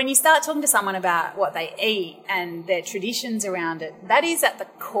when you start talking to someone about what they eat and their traditions around it, that is at the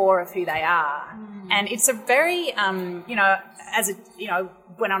core of who they are. And it's a very, went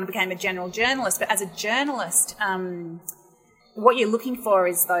on and became a general journalist, but as a journalist, what you're looking for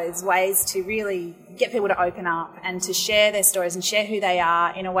is those ways to really get people to open up and to share their stories and share who they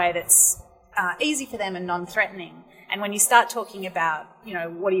are in a way that's easy for them and non-threatening. And when you start talking about,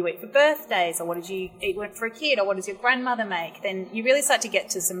 what do you eat for birthdays, or what did you eat for a kid, or what does your grandmother make, then you really start to get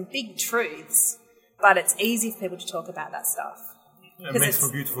to some big truths, but it's easy for people to talk about that stuff. It makes for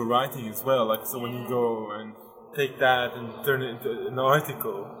beautiful writing as well. Like, so when you go and take that and turn it into an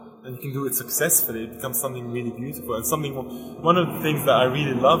article, and you can do it successfully, it becomes something really beautiful. And one of the things that I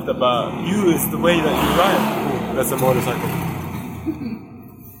really loved about you is the way that you write. Ooh, that's a motorcycle.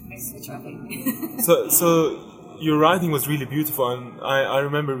 Thanks for traffic. So your writing was really beautiful, and I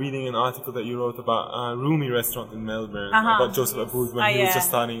remember reading an article that you wrote about a Rumi restaurant in Melbourne, about Joseph Aboud when he was just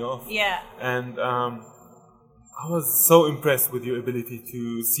starting off. Yeah. And I was so impressed with your ability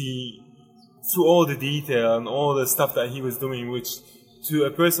to see through all the detail and all the stuff that he was doing, which to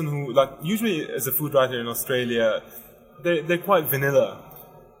a person who, like, usually as a food writer in Australia, they're quite vanilla.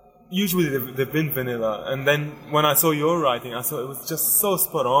 Usually they've been vanilla, and then when I saw your writing, I saw it was just so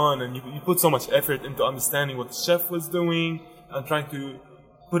spot on, and you put so much effort into understanding what the chef was doing and trying to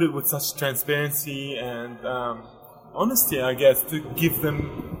put it with such transparency and honesty, I guess, to give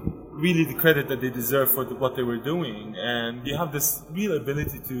them really the credit that they deserve for what they were doing. And you have this real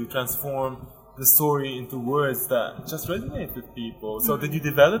ability to transform the story into words that just resonate with people. So did you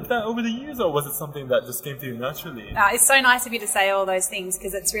develop that over the years, or was it something that just came to you naturally? It's so nice of you to say all those things,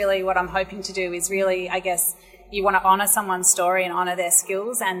 because it's really what I'm hoping to do is really, I guess, you want to honour someone's story and honour their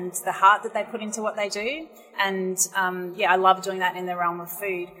skills and the heart that they put into what they do. And, I love doing that in the realm of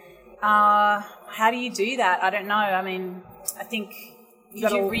food. How do you do that? I don't know. I mean, I think...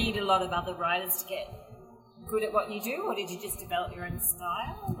 Did you read a lot of other writers to get good at what you do, or did you just develop your own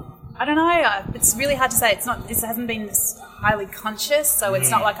style? I don't know. It's really hard to say. This hasn't been highly conscious, so it's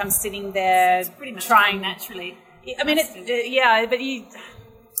not like I'm sitting there it's pretty much trying naturally. I mean, I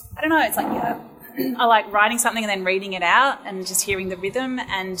don't know. It's like I like writing something and then reading it out and just hearing the rhythm,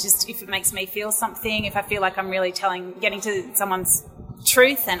 and just if it makes me feel something, if I feel like I'm really getting to someone's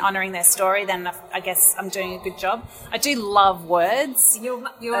truth and honouring their story, then I guess I'm doing a good job. I do love words. You're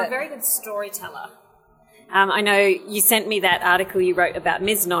a very good storyteller. I know you sent me that article you wrote about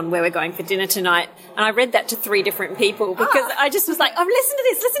Miznon, where we're going for dinner tonight, and I read that to 3 different people because I just was like, oh, listen to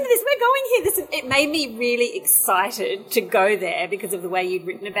this, we're going here. It made me really excited to go there because of the way you'd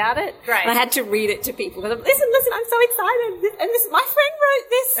written about it. Great. And I had to read it to people because listen, I'm so excited. And my friend wrote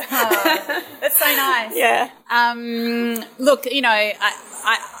this. Oh, that's so nice. Yeah. Look,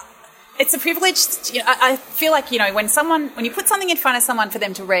 it's a privilege. I feel like, when you put something in front of someone for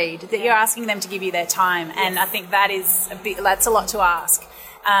them to read, that you're asking them to give you their time. Yes. And I think that's a lot to ask.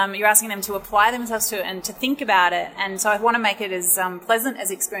 You're asking them to apply themselves to it and to think about it. And so I want to make it as pleasant as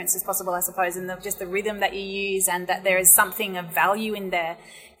experience as possible, I suppose, and just the rhythm that you use, and that there is something of value in there.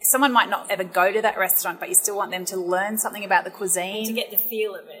 Someone might not ever go to that restaurant, but you still want them to learn something about the cuisine. And to get the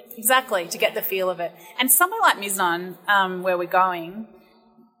feel of it. Exactly, to get the feel of it. And somewhere like Miznon, where we're going,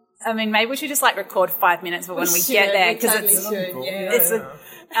 I mean, maybe we should just record 5 minutes for when we get there, because it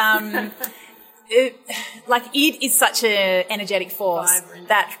is such an energetic force. Vibrant.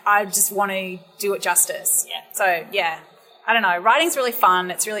 That I just want to do it justice. Yeah. So I don't know. Writing's really fun.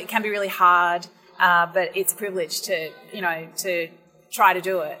 It can be really hard, but it's a privilege to try to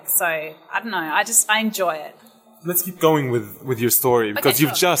do it. So I don't know. I enjoy it. Let's keep going with your story, because you're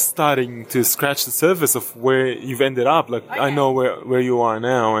just starting to scratch the surface of where you've ended up. I know where you are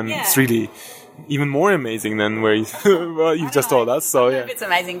now, and it's really even more amazing than where you've just told us. So yeah, it's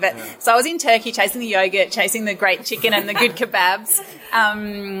amazing. But so I was in Turkey chasing the yogurt, chasing the great chicken and the good kebabs,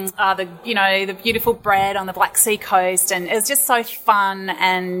 the beautiful bread on the Black Sea coast, and it was just so fun.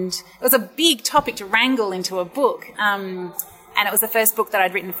 And it was a big topic to wrangle into a book. And it was the first book that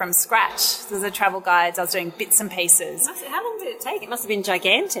I'd written from scratch. There was a travel guides. I was doing bits and pieces. How long did it take? It must have been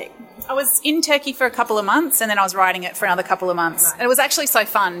gigantic. I was in Turkey for a couple of months, and then I was writing it for another couple of months. Right. And it was actually so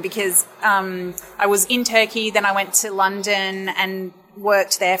fun because I was in Turkey, then I went to London and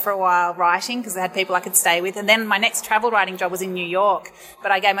worked there for a while writing because I had people I could stay with. And then my next travel writing job was in New York,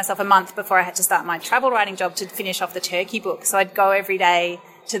 but I gave myself a month before I had to start my travel writing job to finish off the Turkey book. So I'd go every day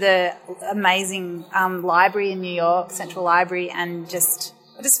to the amazing library in New York, Central Library, and I just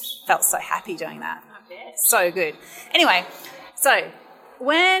felt so happy doing that. So good. Anyway, so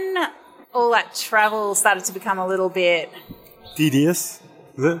when all that travel started to become a little bit... tedious?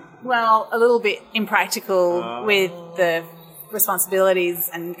 Is it? Well, a little bit impractical with the responsibilities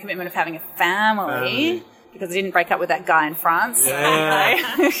and commitment of having a family. Because I didn't break up with that guy in France. Yeah.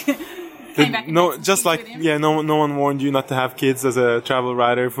 No one warned you not to have kids as a travel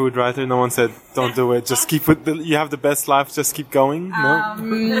writer, food writer. No one said don't do it. Just keep it. You have the best life. Just keep going. No,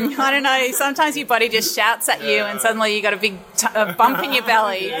 I don't know. Sometimes your body just shouts at you, and suddenly you got a big bump in your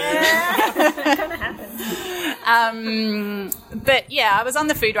belly. That kind of happens. But yeah, I was on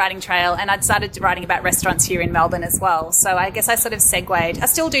the food writing trail, and I'd started writing about restaurants here in Melbourne as well. So I guess I sort of segued. I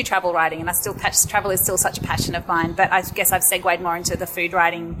still do travel writing, and travel is still such a passion of mine. But I guess I've segued more into the food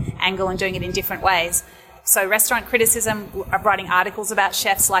writing angle and doing it in different ways. So restaurant criticism, of writing articles about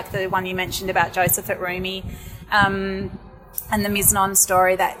chefs like the one you mentioned about Joseph at Rumi, and the Miznon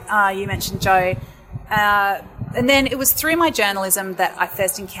story that you mentioned, Joe. And then it was through my journalism that I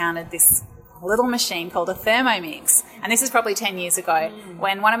first encountered this little machine called a Thermomix. And this is probably 10 years ago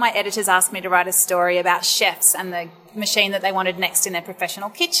when one of my editors asked me to write a story about chefs and the machine that they wanted next in their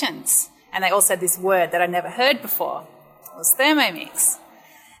professional kitchens. And they all said this word that I'd never heard before. It was Thermomix.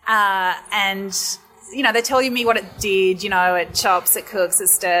 And, you know, they're telling me what it did, you know, it chops, it cooks, it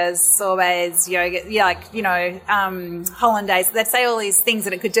stirs, sorbets, yogurt, hollandaise. They'd say all these things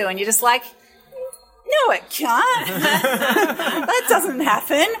that it could do, and you're just like, no, it can't. That doesn't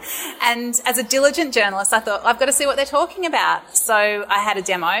happen. And as a diligent journalist, I thought, I've got to see what they're talking about. So I had a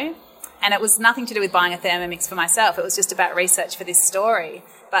demo, and it was nothing to do with buying a Thermomix for myself. It was just about research for this story.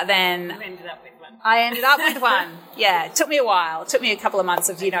 But then I ended up with one. Yeah, it took me a while. It took me a couple of months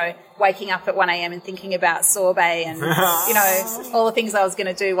of, you know, waking up at 1 a.m. and thinking about sorbet and, you know, all the things I was going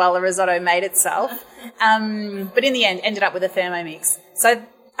to do while the risotto made itself. But in the end, ended up with a Thermomix.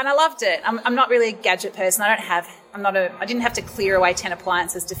 And I loved it. I'm not really a gadget person. I didn't have to clear away 10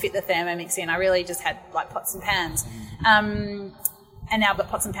 appliances to fit the Thermomix in. I really just had like pots and pans. And now I've got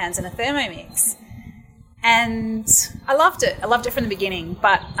pots and pans and a Thermomix. And I loved it. I loved it from the beginning,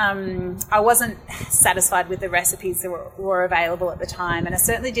 but I wasn't satisfied with the recipes that were available at the time, and I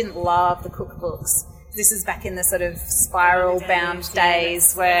certainly didn't love the cookbooks. This is back in the sort of spiral-bound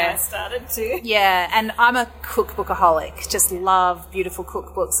days where I started to. Yeah, and I'm a cookbookaholic. Just love beautiful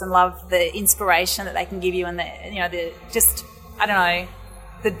cookbooks and love the inspiration that they can give you, and the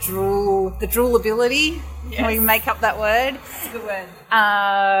droolability. Yes. Can we make up that word? It's a good word.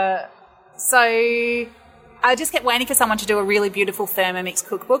 So I just kept waiting for someone to do a really beautiful Thermomix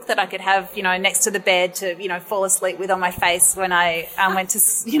cookbook that I could have, you know, next to the bed to, you know, fall asleep with on my face when I went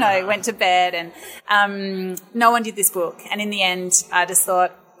to bed. And no one did this book. And in the end, I just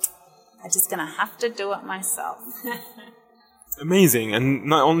thought, I'm just going to have to do it myself. Amazing. And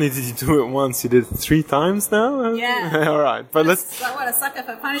not only did you do it once, you did it 3 times now? Yeah. All right. But what a sucker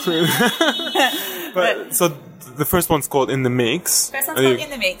for punishment. but so the first one's called In the Mix. First one's called In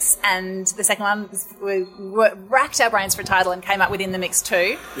the Mix, and the second one, we racked our brains for a title and came up with In the Mix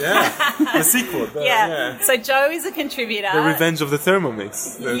 2. Yeah, the sequel. Yeah. So Joe is a contributor. The Revenge of the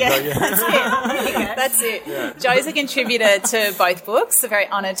Thermomix. That's it. Yeah. Joe's a contributor to both books, a very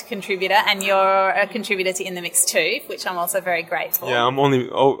honoured contributor, and you're a contributor to In the Mix 2, which I'm also very grateful. Yeah, I'm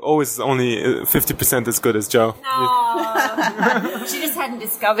always only 50% as good as Joe. Oh. She just hadn't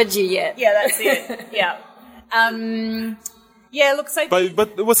discovered you yet. Yeah, that's it. Yeah. But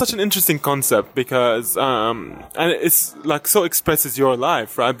it was such an interesting concept because and it's like so expresses your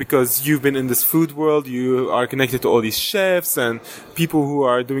life, right? Because you've been in this food world, you are connected to all these chefs and people who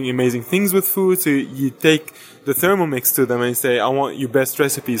are doing amazing things with food. So you take the Thermomix to them and you say, I want your best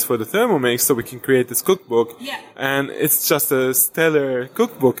recipes for the Thermomix so we can create this cookbook. Yeah. And it's just a stellar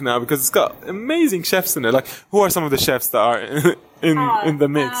cookbook now because it's got amazing chefs in it. Like, who are some of the chefs that are in the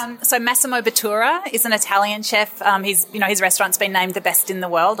mix? So Massimo Bottura is an Italian chef. His restaurant's been named the best in the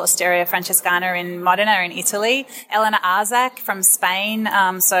world, Osteria Francescana in Modena in Italy. Elena Arzak from Spain.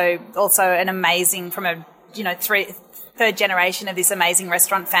 So also an amazing, from a, third generation of this amazing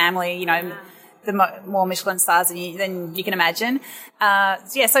restaurant family, the more Michelin stars than you can imagine.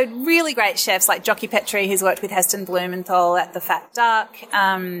 So really great chefs like Jockey Petri, who's worked with Heston Blumenthal at the Fat Duck.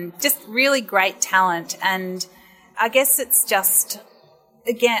 Just really great talent. And I guess it's just,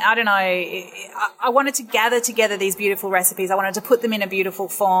 again, I don't know, I wanted to gather together these beautiful recipes. I wanted to put them in a beautiful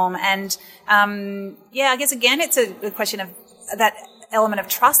form. And, I guess, again, it's a question of that element of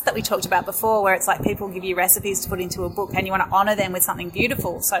trust that we talked about before, where it's like people give you recipes to put into a book and you want to honour them with something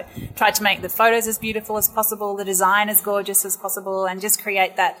beautiful. So tried to make the photos as beautiful as possible, the design as gorgeous as possible, and just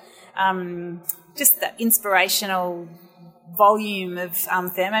create that, just that inspirational volume of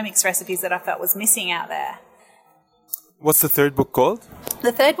Thermomix recipes that I felt was missing out there. What's the third book called?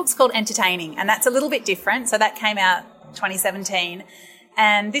 The third book's called Entertaining, and that's a little bit different. So that came out 2017.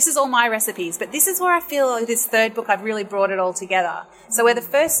 And this is all my recipes, but this is where I feel like this third book, I've really brought it all together. So where the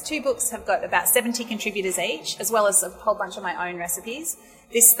first 2 books have got about 70 contributors each, as well as a whole bunch of my own recipes.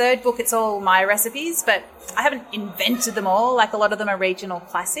 This third book, it's all my recipes, but I haven't invented them all. Like, a lot of them are regional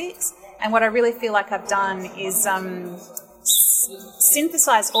classics. And what I really feel like I've done is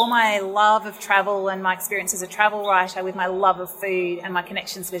synthesize all my love of travel and my experience as a travel writer with my love of food and my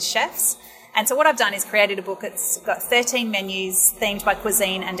connections with chefs. And so what I've done is created a book. It's got 13 menus themed by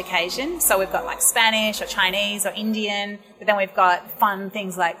cuisine and occasion. So we've got like Spanish or Chinese or Indian, but then we've got fun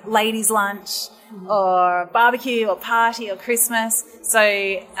things like ladies' lunch or barbecue or party or Christmas. So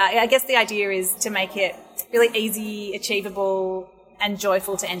I guess the idea is to make it really easy, achievable and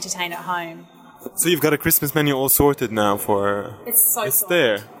joyful to entertain at home. So you've got a Christmas menu all sorted now for... It's sorted.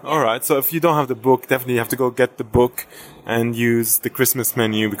 There. Yeah. All right. So if you don't have the book, definitely have to go get the book and use the Christmas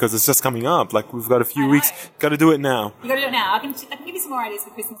menu because it's just coming up. Like, we've got a few weeks. Got to do it now. You got to do it now. I can give you some more ideas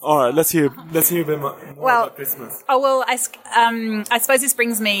for Christmas. All right. Let's hear a bit more about Christmas. Oh, well, I suppose this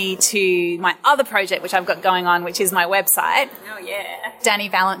brings me to my other project, which I've got going on, which is my website. Oh, yeah.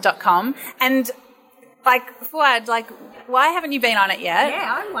 DaniValent.com. And, Fuad, why haven't you been on it yet?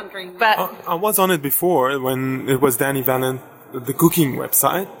 Yeah, I'm wondering. But I was on it before when it was Dani Valent, the cooking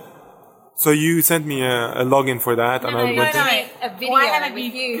website. So you sent me a login for that, and I went a video. Why haven't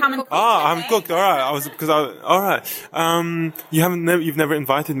you come and cook? I haven't cooked. All right, all right. You've never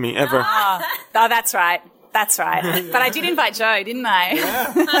invited me ever. Oh, that's right. That's right. But I did invite Joe, didn't I?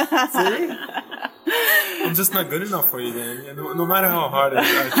 Yeah. See? I'm just not good enough for you, then. No matter how hard I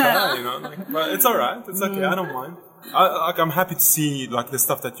try, but it's all right. It's okay. I don't mind. I'm happy to see the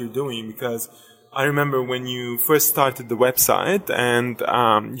stuff that you're doing because I remember when you first started the website and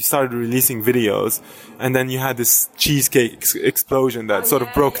you started releasing videos, and then you had this cheesecake explosion that sort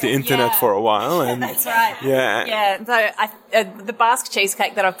of broke the internet for a while. And that's right. Yeah. Yeah. So the Basque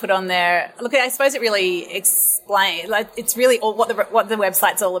cheesecake that I've put on there, look, I suppose it really explains. It's really all what the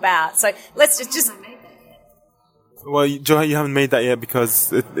website's all about. So let's just. Well, Joe, you haven't made that yet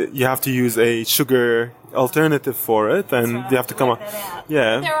because you have to use a sugar alternative for it, and you have to come up.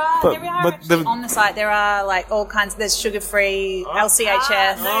 Yeah, there are on the site. There are all kinds. There's sugar-free,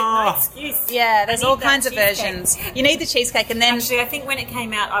 LCHF. No excuse. Yeah, there's all kinds of versions. You need the cheesecake, and then actually, I think when it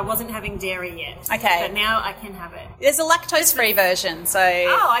came out, I wasn't having dairy yet. Okay, but now I can have it. There's a lactose-free version. So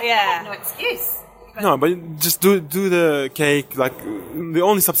I have no excuse. No, but just do the cake. The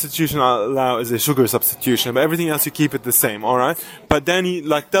only substitution I'll allow is a sugar substitution, but everything else you keep it the same. All right. But Dani,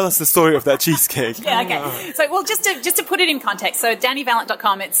 tell us the story of that cheesecake. Yeah. Okay. So, well, just to put it in context, so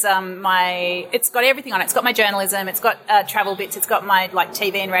DaniValent.com, it's it's got everything on it. It's got my journalism. It's got travel bits. It's got my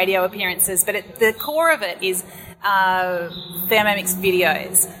TV and radio appearances. But the core of it is Thermomix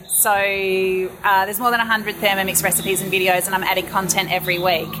videos. So there's more than 100 Thermomix recipes and videos, and I'm adding content every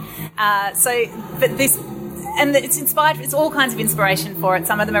week. It's inspired. It's all kinds of inspiration for it.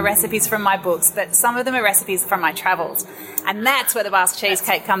 Some of them are recipes from my books, but some of them are recipes from my travels, and that's where the Basque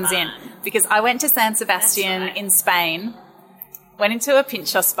cheesecake comes in. Because I went to San Sebastian in Spain, went into a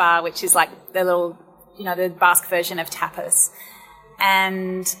pinchos bar, which is the little, the Basque version of tapas,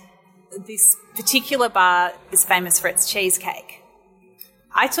 and this particular bar is famous for its cheesecake.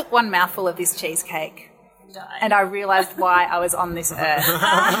 I took one mouthful of this cheesecake and I realised why I was on this earth.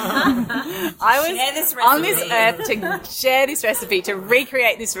 I was on this earth to share this recipe, to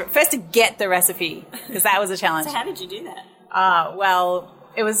recreate this, first to get the recipe, because that was a challenge. So how did you do that? Well,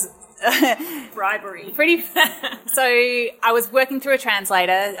 it was... bribery. So I was working through a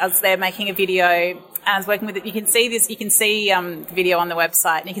translator. I was there making a video. I was working with it. You can see this. You can see the video on the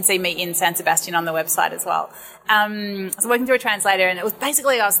website, and you can see me in San Sebastian on the website as well. I was working through a translator, and it was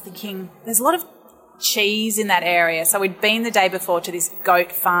basically I was thinking there's a lot of cheese in that area. So we'd been the day before to this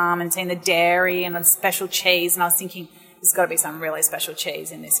goat farm and seen the dairy and a special cheese, and I was thinking there's got to be some really special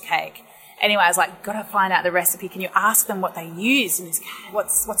cheese in this cake. Anyway, I was got to find out the recipe. Can you ask them what they use in this cake?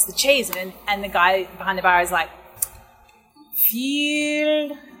 What's the cheese? And the guy behind the bar is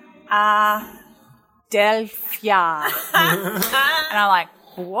Fil Delphia. And I'm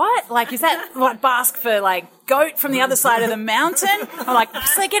what? Is that what Basque for goat from the other side of the mountain? I'm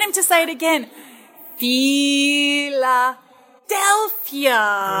so get him to say it again. Philadelphia.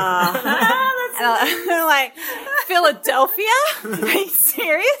 And I'm like, Philadelphia? Are you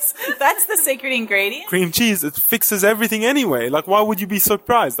serious? That's the secret ingredient? Cream cheese, it fixes everything anyway. Like, why would you be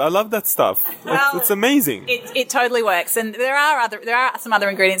surprised? I love that stuff. It's amazing. It totally works. And there are some other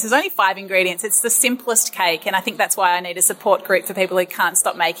ingredients. There's only 5 ingredients. It's the simplest cake, and I think that's why I need a support group for people who can't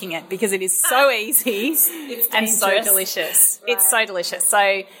stop making it, because it is so easy and so delicious. Right. It's so delicious. So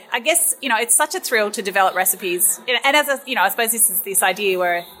I guess, it's such a thrill to develop recipes. And as I suppose this is this idea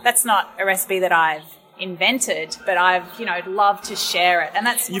where that's not a recipe that I've invented, but I've loved to share it, and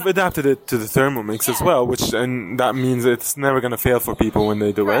that's you've adapted it to the Thermomix as well, and that means it's never going to fail for people when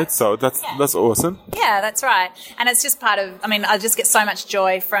they do it. So that's awesome. Yeah, that's right, and it's just part of. I mean, I just get so much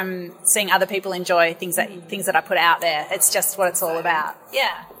joy from seeing other people enjoy things that I put out there. It's just what it's all about.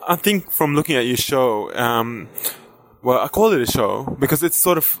 Yeah, I think from looking at your show. Well, I call it a show because it's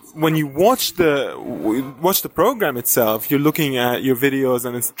sort of when you watch the program itself, you're looking at your videos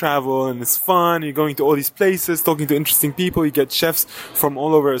and it's travel and it's fun. You're going to all these places, talking to interesting people. You get chefs from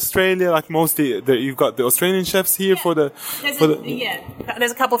all over Australia. Like mostly, you've got the Australian chefs here There's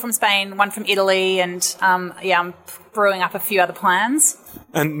a couple from Spain, one from Italy, and I'm brewing up a few other plans.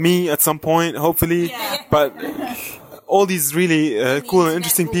 And me at some point, hopefully, but. All these really cool and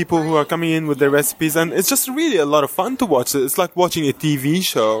interesting people who are coming in with their recipes, and it's just really a lot of fun to watch. It's like watching a TV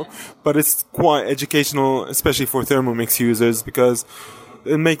show, but it's quite educational, especially for Thermomix users, because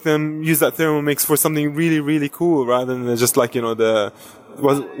it make them use that Thermomix for something really, really cool rather than just like,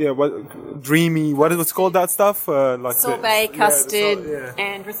 dreamy, what's called that stuff? Like sorbet, custard,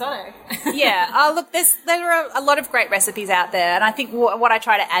 and risotto. Look, there are a lot of great recipes out there, and I think what I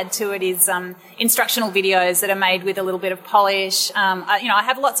try to add to it is instructional videos that are made with a little bit of polish. I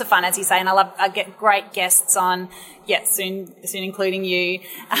have lots of fun, as you say, and I get great guests on. Yeah, soon including you.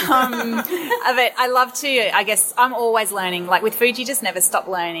 But I love to, I guess, I'm always learning. Like with food, you just never stop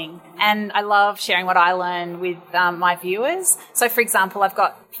learning. And I love sharing what I learn with my viewers. So, for example, I've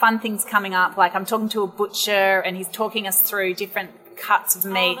got fun things coming up. Like I'm talking to a butcher and he's talking us through different cuts of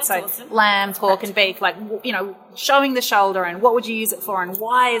meat. So awesome. Lamb, pork and beef, like, showing the shoulder and what would you use it for and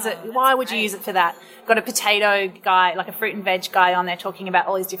why would you use it for that? Got a potato guy, like a fruit and veg guy on there talking about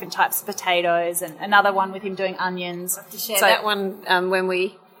all these different types of potatoes, and another one with him doing onions. I'll have to share that one when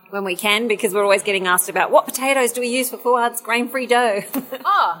we can, because we're always getting asked about what potatoes do we use for Fuad's grain-free dough.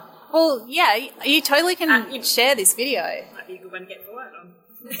 Oh, well, yeah, you totally can share this video. Might be a good one to get Fuad on.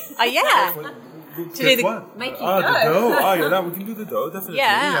 Oh, yeah. To do the making dough. The dough. Oh, yeah, we can do the dough, definitely.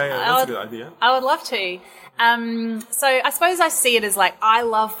 Yeah, that's a good idea. I would love to. So I suppose I see it as like, I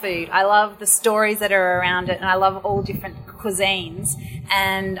love food. I love the stories that are around it, and I love all different cuisines.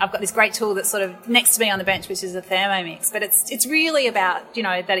 And I've got this great tool that's sort of next to me on the bench, which is a Thermomix. But it's really about,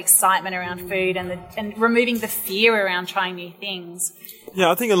 that excitement around food and removing the fear around trying new things. Yeah,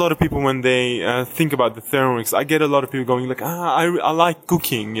 I think a lot of people, when they think about the Thermomix, I get a lot of people going like, I like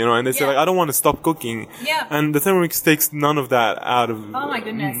cooking, and they say like, I don't want to stop cooking. Yeah. And the Thermomix takes none of that out of, oh my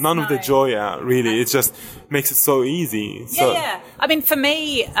goodness, none of the joy out, really. It just makes it so easy. Yeah. I mean, for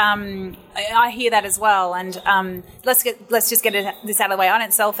me, I hear that as well. And let's just get this out of the way. I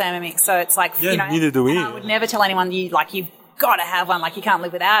don't sell Thermomix, so it's like, neither do we. I would never tell anyone you've got to have one, like you can't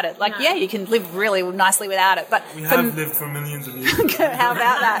live without it. Like, you can live really nicely without it. But we have lived for millions of years. How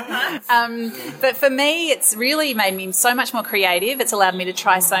about that? But for me, it's really made me so much more creative. It's allowed me to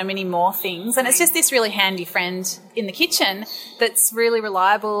try so many more things. And it's just this really handy friend in the kitchen that's really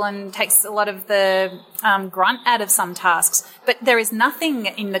reliable and takes a lot of the grunt out of some tasks. But there is nothing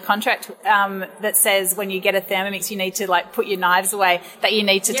in the contract that says when you get a Thermomix, you need to put your knives away, that you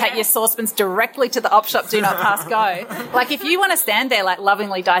need to take your saucepans directly to the op shop, do not pass go. Like if you want to stand there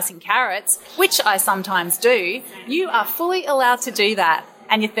lovingly dicing carrots, which I sometimes do, you are fully allowed to do that.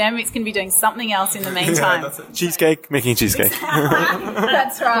 And your Thermomix can be doing something else in the meantime. That's it. Cheesecake, making cheesecake.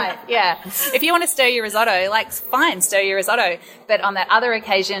 That's right, yeah. If you want to stir your risotto, fine, stir your risotto. But on that other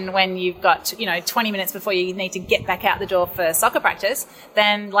occasion when you've got, 20 minutes before you need to get back out the door for soccer practice,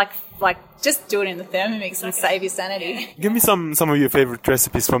 then just do it in the Thermomix and save your sanity. Give me some of your favorite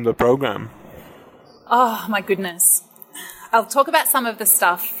recipes from the program. Oh, my goodness. I'll talk about some of the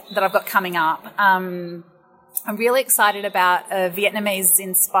stuff that I've got coming up. I'm really excited about a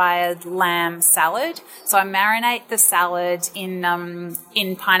Vietnamese-inspired lamb salad. So I marinate the salad in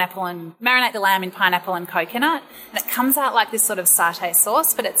pineapple and marinate the lamb in pineapple and coconut, and it comes out like this sort of satay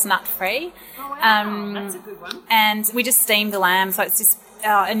sauce, but it's nut-free. Oh wow, that's a good one. And we just steam the lamb, so it's just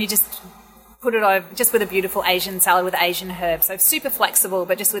and you just put it over just with a beautiful Asian salad with Asian herbs. So super flexible,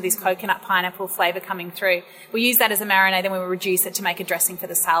 but just with this coconut pineapple flavour coming through. We use that as a marinade, then we reduce it to make a dressing for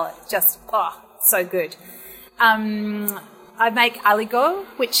the salad. Just so good. I make aligot,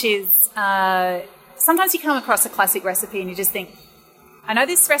 which is sometimes you come across a classic recipe and you just think, I know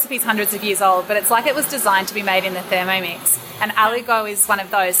this recipe is hundreds of years old, but it's like it was designed to be made in the Thermomix. And aligot is one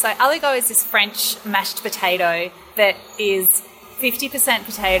of those. So aligot is this French mashed potato that is 50%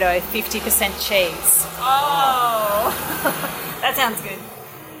 potato, 50% cheese. Oh, that sounds good.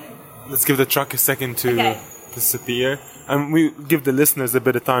 Let's give the truck a second to disappear. And we give the listeners a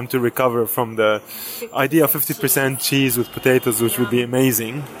bit of time to recover from the idea of 50% cheese with potatoes, which would be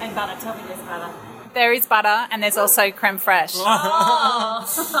amazing. And butter. Tell me there's butter. There is butter and there's also creme fraiche. Oh.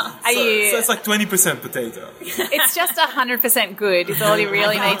 So it's like 20% potato. It's just 100% good is all you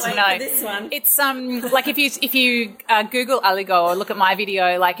really need to know. This one. It's like if you Google aligot or look at my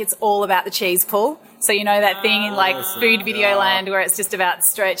video, like it's all about the cheese pull. So you know that thing in like food video land where it's just about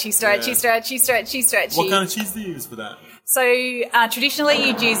stretchy. What kind of cheese do you use for that? So traditionally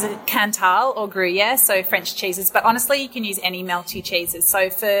you'd use a Cantal or Gruyere, so French cheeses, but honestly you can use any melty cheeses. So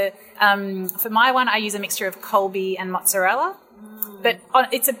for my one I use a mixture of Colby and mozzarella, but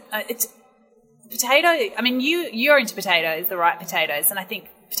it's potato. I mean you're into potatoes, the right potatoes, and I think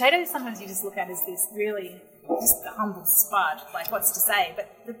potatoes sometimes you just look at as this really just a humble spud, like what's to say, but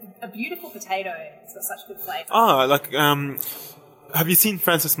a beautiful potato has got such good flavour. Have you seen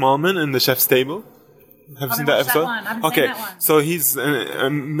Francis Mallmann in The Chef's Table? Have you seen that episode? I haven't seen that one. So he's an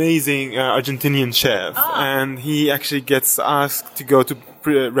amazing Argentinian chef, and he actually gets asked to go to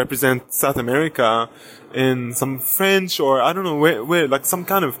represent South America in some French or I don't know where like some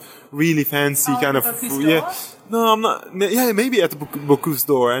kind of really fancy kind of No, I'm not. Yeah, maybe at the Bocuse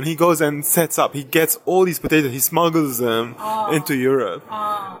d'Or, and he goes and sets up. He gets all these potatoes. He smuggles them into Europe,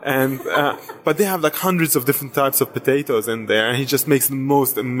 and but they have like hundreds of different types of potatoes in there, and he just makes the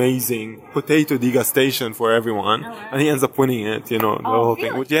most amazing potato degustation for everyone, and he ends up winning it. You know, the whole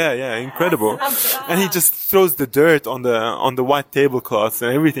thing. Which, yeah, incredible. And he just throws the dirt on the white tablecloths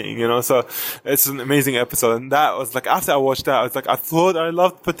and everything. You know, so it's an amazing episode. And that was like after I watched that, I was like, I thought I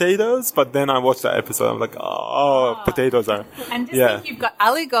loved potatoes, but then I watched that episode. I'm like, potatoes are. And just think you've got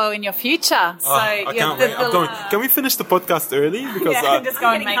aligot in your future. So I can't wait. I'm going. Can we finish the podcast early? Because just go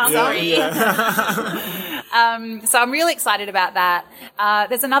and make so I'm really excited about that.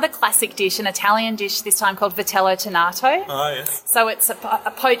 There's another classic dish, an Italian dish this time called vitello tonato. Yes. So it's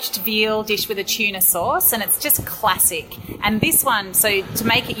a poached veal dish with a tuna sauce, and it's just classic. And this one, so to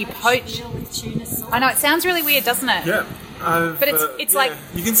make it, you poach. With tuna sauce. I know it sounds really weird, doesn't it? Yeah. But it's like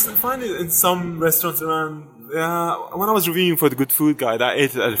you can find it in some restaurants around. When I was reviewing for the Good Food Guide, I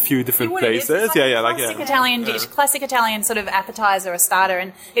ate it at a few different places. Classic Italian dish, classic Italian sort of appetizer or starter,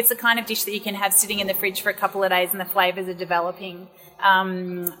 and it's the kind of dish that you can have sitting in the fridge for a couple of days, and the flavors are developing.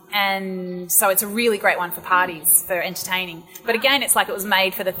 And so it's a really great one for parties, for entertaining. But again, it's like it was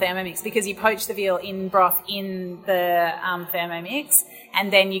made for the Thermomix because you poach the veal in broth in the Thermomix,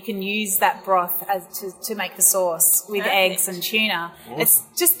 and then you can use that broth to make the sauce with eggs and tuna. Awesome. It's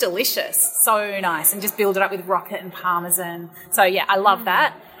just delicious, so nice, and just build it up with rocket and parmesan. So yeah, I love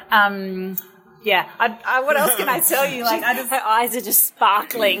that. Yeah, what else can I tell you? Like, her eyes are just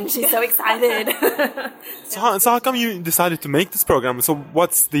sparkling. She's so excited. So how come you decided to make this program? So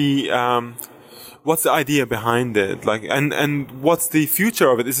what's the idea behind it? Like, and what's the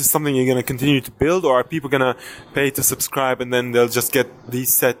future of it? Is this something you're going to continue to build, or are people going to pay to subscribe and then they'll just get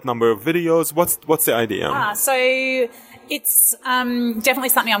these set number of videos? What's the idea? So it's definitely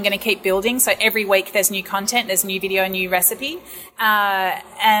something I'm going to keep building. So every week there's new content, there's new video, new recipe,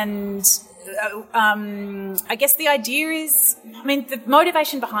 and I guess the idea is, the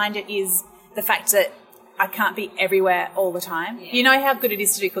motivation behind it is the fact that I can't be everywhere all the time. Yeah. You know how good it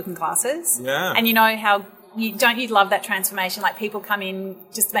is to do cooking classes? Yeah. And you know how you love that transformation? Like people come in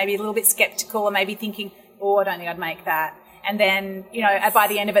just maybe a little bit skeptical or maybe thinking, I don't think I'd make that. And then, by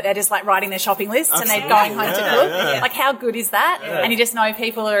the end of it, they're just like writing their shopping lists and they're going home to cook. Yeah. Like how good is that? Yeah. And you just know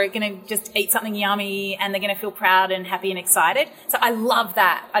people are going to just eat something yummy and they're going to feel proud and happy and excited. So I love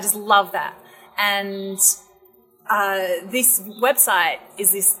that. I just love that. And this website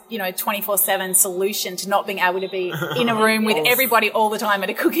is this, 24/7 solution to not being able to be in a room with everybody all the time at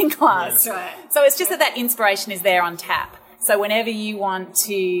a cooking class. Yeah. Right. So it's just that inspiration is there on tap. So whenever you want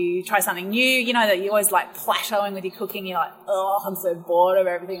to try something new, that you're always like plateauing with your cooking, you're like, I'm so bored of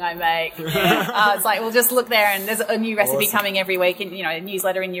everything I make. It's like, well, just look there and there's a new recipe coming every week and, a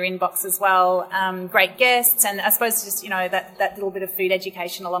newsletter in your inbox as well. Great guests and I suppose just, that little bit of food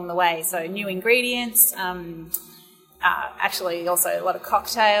education along the way. So new ingredients, actually also a lot of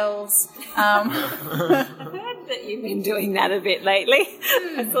cocktails. I've heard that you've been doing that a bit lately.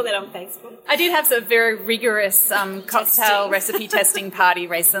 I saw that on Facebook. I did have a very rigorous cocktail recipe testing party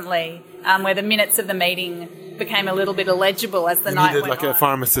recently where the minutes of the meeting became a little bit illegible as the night went on. You needed like a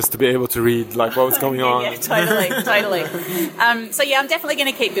pharmacist to be able to read like what was going on. Yeah, totally. So yeah, I'm definitely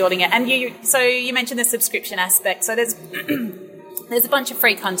going to keep building it. And you mentioned the subscription aspect. So there's a bunch of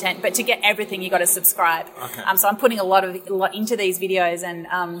free content, but to get everything, you got to subscribe. Okay. So I'm putting a lot into these videos,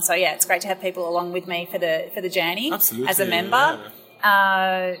 and so yeah, it's great to have people along with me for the journey. Absolutely, as a member. Yeah.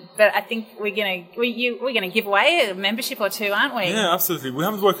 But I think we're gonna give away a membership or two, aren't we? Yeah, absolutely. We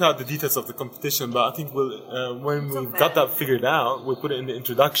haven't worked out the details of the competition, but I think when we've got that figured out, we'll put it in the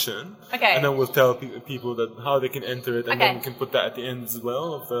introduction. Okay. And then we'll tell people that how they can enter it, and then we can put that at the end as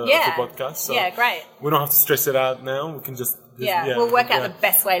well of the podcast. So yeah, great. We don't have to stress it out now. We can just we'll work out the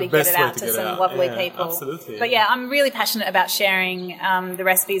best way to get it out to some lovely people. Absolutely. But yeah, I'm really passionate about sharing the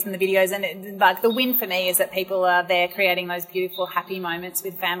recipes and the videos, and like the win for me is that people are there creating those beautiful, happy moments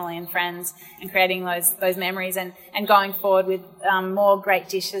with family and friends, and creating those memories, and going forward with more great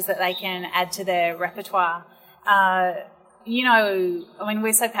dishes that they can add to their repertoire.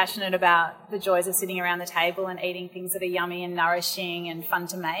 We're so passionate about the joys of sitting around the table and eating things that are yummy and nourishing and fun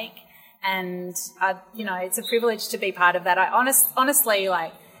to make. And, it's a privilege to be part of that. I honestly,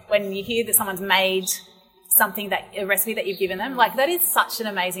 like, when you hear that someone's made a recipe that you've given them, like, that is such an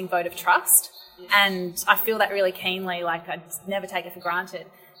amazing vote of trust. And I feel that really keenly, like, I never take it for granted.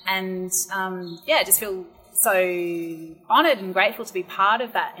 And, I just feel so honoured and grateful to be part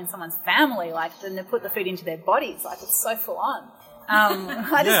of that in someone's family, like, and to put the food into their bodies, like, it's so full on.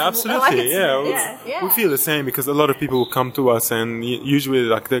 Absolutely. We feel the same, because a lot of people will come to us and usually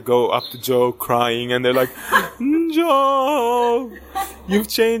like they go up to Joe crying and they're like, Joe, you've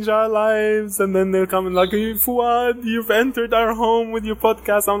changed our lives. And then they'll come and like, Fuad, you've entered our home with your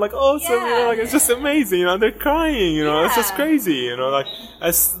podcast. I'm like, it's just amazing. They're crying, it's just crazy, like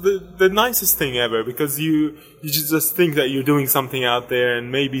it's the nicest thing ever, because you just think that you're doing something out there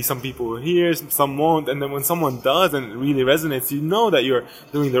and maybe some people will hear, some won't. And then when someone does and it really resonates, you know that you're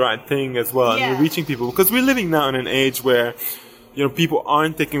doing the right thing as well, and you're reaching people, because we're living now in an age where people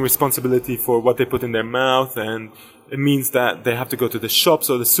aren't taking responsibility for what they put in their mouth, and it means that they have to go to the shops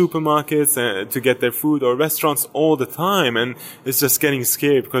or the supermarkets to get their food, or restaurants all the time, and it's just getting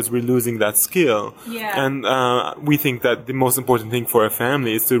scary because we're losing that skill. And we think that the most important thing for a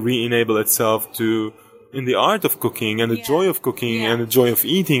family is to re-enable itself in the art of cooking and the joy of cooking and the joy of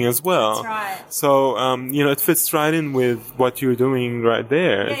eating as well. That's right. So, it fits right in with what you're doing right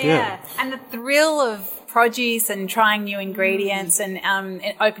there. Yeah. And the thrill of produce and trying new ingredients and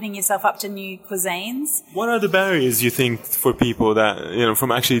opening yourself up to new cuisines. What are the barriers you think for people that,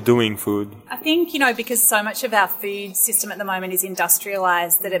 from actually doing food? I think, because so much of our food system at the moment is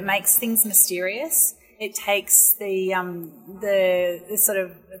industrialized, that it makes things mysterious. It takes the sort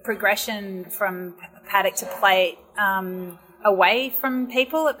of progression from paddock to plate away from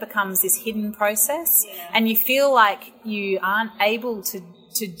people. It becomes this hidden process, and you feel like you aren't able to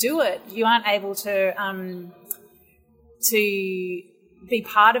do it. You aren't able to be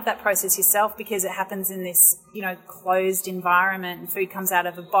part of that process yourself, because it happens in this closed environment, and food comes out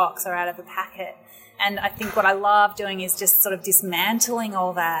of a box or out of a packet. And I think what I love doing is just sort of dismantling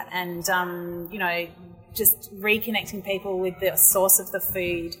all that, and just reconnecting people with the source of the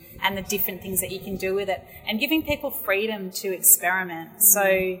food and the different things that you can do with it, and giving people freedom to experiment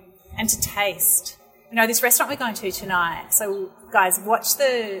and to taste. This restaurant we're going to tonight, so guys, watch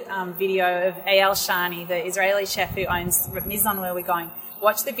the video of Eyal Shani, the Israeli chef who owns Miznon where we're going.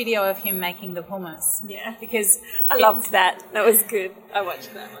 Watch the video of him making the hummus. Yeah. Because I loved that. That was good. I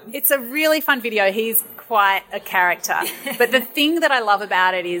watched that one. It's a really fun video. He's quite a character. But the thing that I love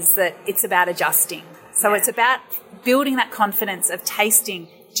about it is that it's about adjusting. So it's about building that confidence of tasting.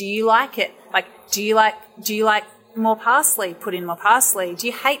 Do you like it? Like, do you like more parsley? Put in more parsley. Do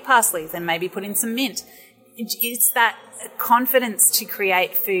you hate parsley? Then maybe put in some mint. It's that confidence to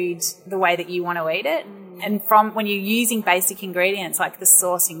create food the way that you want to eat it. And from when you're using basic ingredients, like the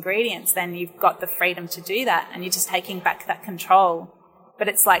source ingredients, then you've got the freedom to do that, and you're just taking back that control. But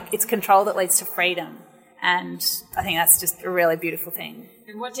it's control that leads to freedom. And I think that's just a really beautiful thing.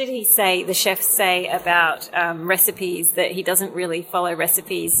 And what did the chef say about recipes, that he doesn't really follow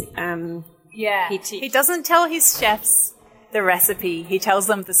recipes? He doesn't tell his chefs the recipe. He tells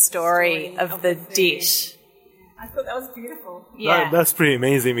them the story of the dish. I thought that was beautiful. Yeah. That's pretty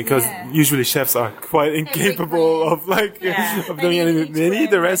amazing, because usually chefs are quite incapable of doing anything. They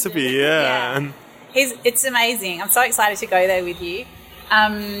need the recipe, And it's amazing. I'm so excited to go there with you.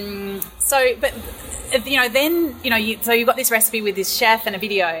 So you've got this recipe with this chef and a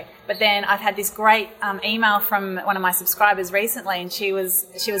video, but then I've had this great email from one of my subscribers recently, and she was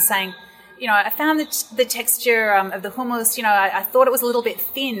saying, I found the texture of the hummus, I thought it was a little bit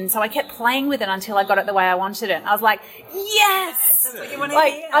thin, so I kept playing with it until I got it the way I wanted it. And I was like, yes! That's what you want to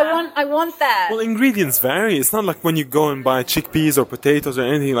hear. I want that. Well, ingredients vary. It's not like when you go and buy chickpeas or potatoes or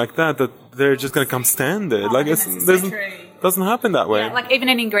anything like that they're just going to come standard. Doesn't happen that way. Yeah, like even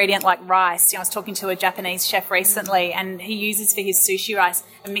an ingredient like rice. I was talking to a Japanese chef recently, and he uses for his sushi rice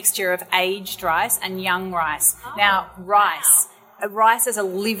a mixture of aged rice and young rice. Now, rice as a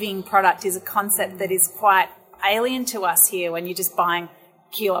living product is a concept that is quite alien to us here when you're just buying a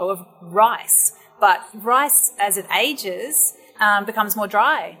kilo of rice. But rice, as it ages, becomes more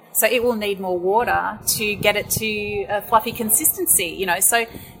dry. So it will need more water to get it to a fluffy consistency, So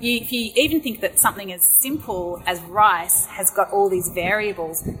if you even think that something as simple as rice has got all these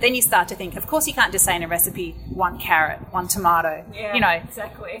variables, then you start to think, of course you can't just say in a recipe, 1 carrot, 1 tomato. Yeah,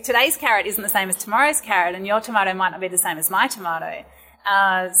 exactly. Today's carrot isn't the same as tomorrow's carrot, and your tomato might not be the same as my tomato.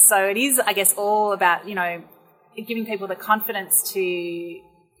 So it is, I guess, all about, giving people the confidence to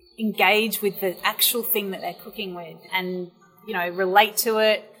engage with the actual thing that they're cooking with and relate to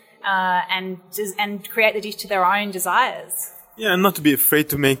it and create the dish to their own desires. Yeah, and not to be afraid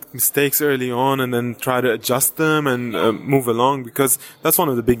to make mistakes early on and then try to adjust them and move along, because that's one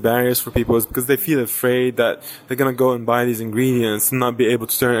of the big barriers for people, is because they feel afraid that they're going to go and buy these ingredients and not be able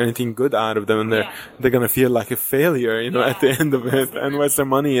to turn anything good out of them, and they're going to feel like a failure, at the end of it, and waste their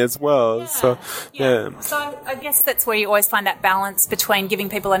money as well. Yeah. So I guess that's where you always find that balance between giving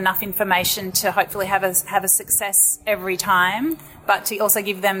people enough information to hopefully have a success every time, but to also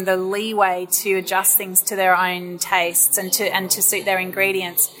give them the leeway to adjust things to their own tastes and to suit their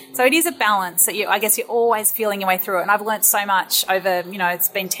ingredients. So it is a balance that I guess you're always feeling your way through it. And I've learnt so much over, it's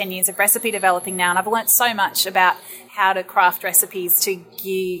been 10 years of recipe developing now, and I've learnt so much about how to craft recipes to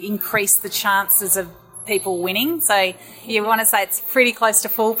increase the chances of people winning. So you want to say it's pretty close to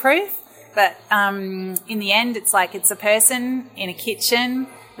foolproof, but in the end, it's like it's a person in a kitchen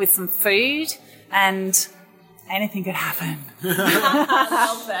with some food, and anything could happen. I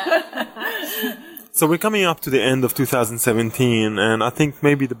love that. So we're coming up to the end of 2017, and I think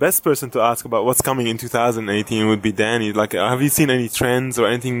maybe the best person to ask about what's coming in 2018 would be Dani. Like, have you seen any trends or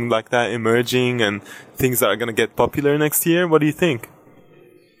anything like that emerging and things that are going to get popular next year? What do you think?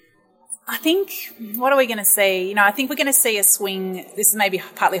 I think, what are we going to see? I think we're going to see a swing. This is maybe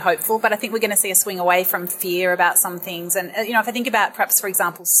partly hopeful, but I think we're going to see a swing away from fear about some things. And, if I think about perhaps, for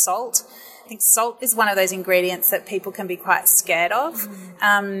example, salt, I think salt is one of those ingredients that people can be quite scared of.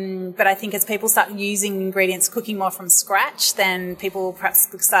 But I think as people start using ingredients, cooking more from scratch, then people perhaps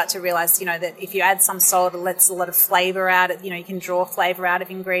start to realise, that if you add some salt, it lets a lot of flavour out. You can draw flavour out of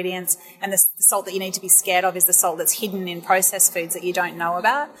ingredients. And the salt that you need to be scared of is the salt that's hidden in processed foods that you don't know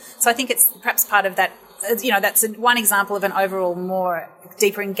about. So I think it's perhaps part of that. That's one example of an overall more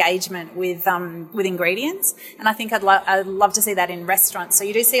deeper engagement with ingredients, and I think I'd love to see that in restaurants. So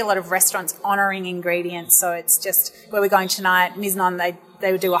you do see a lot of restaurants honouring ingredients. So it's just where we're going tonight, Miznon,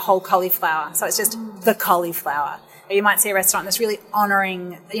 they would do a whole cauliflower. So it's just the cauliflower. Or you might see a restaurant that's really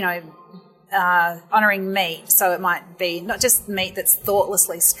honouring, honouring meat. So it might be not just meat that's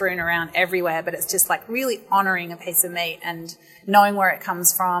thoughtlessly strewn around everywhere, but it's just like really honouring a piece of meat and knowing where it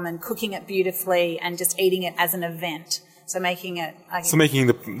comes from and cooking it beautifully and just eating it as an event. So making it... making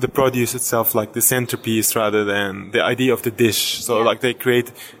the produce itself like the centerpiece rather than the idea of the dish. So like they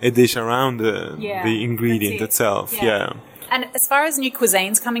create a dish around the ingredient itself. Yeah. And as far as new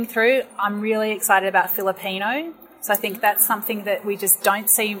cuisines coming through, I'm really excited about Filipino. So I think that's something that we just don't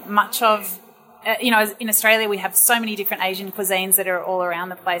see much of. In Australia, we have so many different Asian cuisines that are all around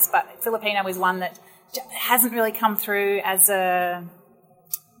the place, but Filipino is one that hasn't really come through as a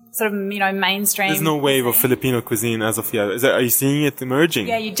sort of, mainstream. There's no wave of Filipino cuisine as of yet. Are you seeing it emerging?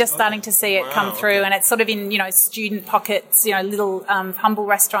 Yeah, you're just starting to see it come through, and it's sort of in, student pockets, little humble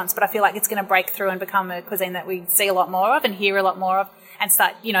restaurants, but I feel like it's going to break through and become a cuisine that we see a lot more of and hear a lot more of. And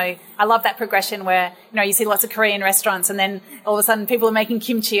start, I love that progression where, you see lots of Korean restaurants and then all of a sudden people are making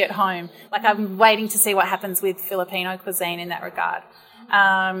kimchi at home. Like, I'm waiting to see what happens with Filipino cuisine in that regard.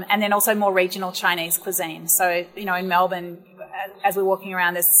 And then also more regional Chinese cuisine. So, in Melbourne, as we're walking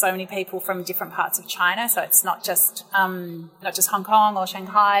around, there's so many people from different parts of China. So it's not just Hong Kong or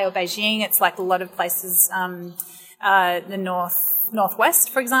Shanghai or Beijing. It's like a lot of places, the Northwest,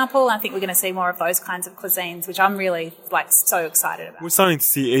 for example. I think we're going to see more of those kinds of cuisines, which I'm really so excited about. We're starting to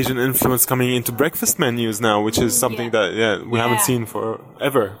see Asian influence coming into breakfast menus now, which is something that we haven't seen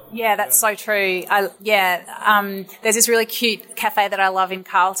forever. Yeah, that's so true. There's this really cute cafe that I love in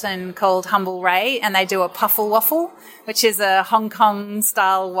Carlton called Humble Ray, and they do a puffle waffle, which is a Hong Kong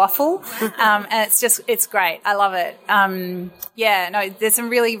style waffle, and it's great. I love it. There's some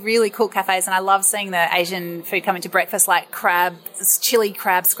really, really cool cafes, and I love seeing the Asian food come into breakfast, like chili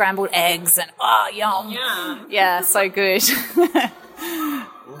crab, scrambled eggs, and yum. Yeah, so good.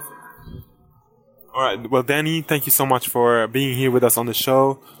 All right. Well, Dani, thank you so much for being here with us on the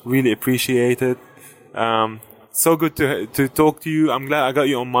show. Really appreciate it. So good to talk to you. I'm glad I got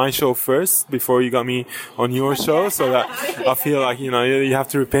you on my show first before you got me on your show, so that I feel like, you have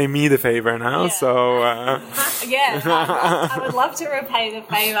to repay me the favor now. Yeah. So I would love to repay the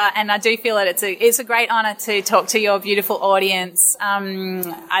favor, and I do feel that it's a great honor to talk to your beautiful audience.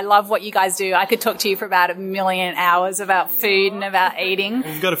 I love what you guys do. I could talk to you for about 1 million hours about food and about eating.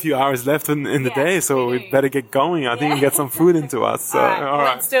 We've got a few hours left in the day, so we better get going. I think we get some food into us. So, all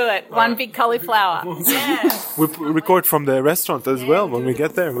right. Let's do it. One big cauliflower. Yeah. We record from the restaurant as well. When we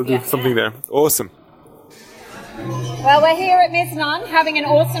get there, we'll do something there. Awesome. Well, we're here at Miznon having an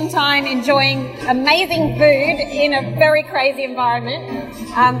awesome time enjoying amazing food in a very crazy environment.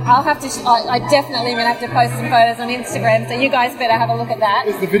 I definitely will have to post some photos on Instagram, so you guys better have a look at that.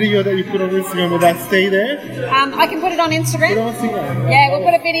 Is the video that you put on Instagram, will that stay there? I can put it on Instagram. Put it on Instagram. Yeah, we'll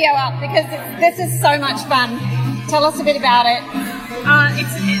put a video up because this is so much fun. Tell us a bit about it.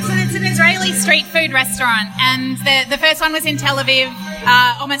 It's an Israeli street food restaurant, and the first one was in Tel Aviv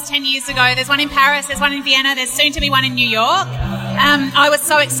almost 10 years ago. There's one in Paris, there's one in Vienna, there's soon to be one in New York. I was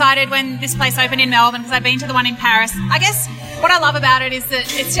so excited when this place opened in Melbourne because I've been to the one in Paris. I guess what I love about it is that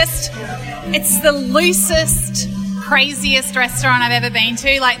it's the loosest, craziest restaurant I've ever been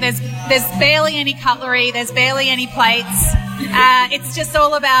to. Like there's barely any cutlery, there's barely any plates. It's just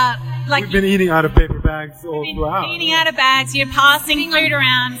all about we've been eating out of paper bags all throughout. Eating out of bags, you're passing food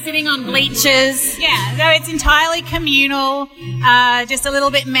around, sitting on bleachers. Yeah, so it's entirely communal, just a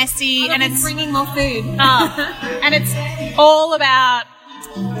little bit messy, and it's bringing more food. And it's all about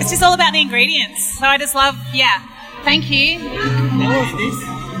the ingredients. So I just love, thank you. What is this?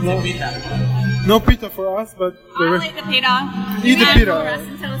 No pita for us, but I'll eat the pita. Eat the pita.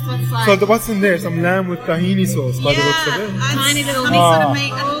 And tell us what's like. So what's in there? Some lamb with tahini sauce by the looks of it. Tiny little sort of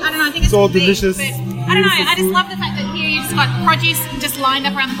meat. I don't know. I think it's all beef, delicious. But I don't know. I just love the fact that here you've just got produce just lined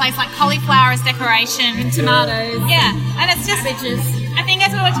up around the place, like cauliflower as decoration, and tomatoes. Yeah, and it's just. I think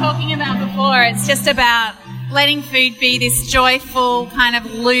as we were talking about before, it's just about letting food be this joyful, kind of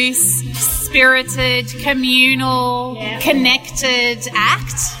loose, spirited, communal, connected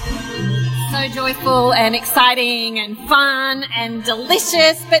act. So joyful and exciting and fun and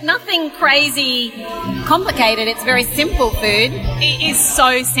delicious, but nothing crazy complicated. It's very simple food. It is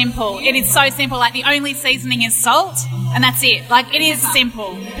so simple. It is so simple. Like the only seasoning is salt, and that's it. Like it is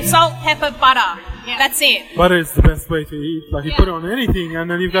simple. Salt, pepper, butter. Yeah. That's it. Butter is the best way to eat. Like you put it on anything and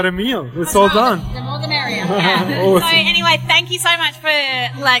then you've got a meal. It's all done. The more the merrier. Awesome. So anyway, thank you so much for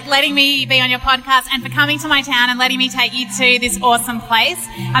letting me be on your podcast and for coming to my town and letting me take you to this awesome place.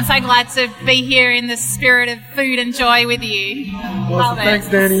 I'm so glad to be here in the spirit of food and joy with you. Awesome. Love it. Thanks,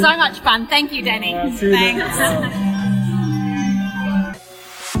 Dani. So much fun. Thank you, Dani. See you Thanks.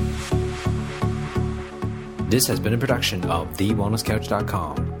 This has been a production of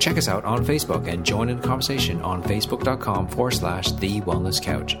TheWellnessCouch.com. Check us out on Facebook and join in the conversation on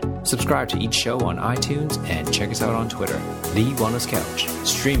Facebook.com/TheWellnessCouch. Subscribe to each show on iTunes and check us out on Twitter. The Wellness Couch,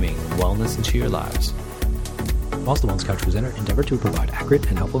 streaming wellness into your lives. Whilst the Wellness Couch presenter endeavored to provide accurate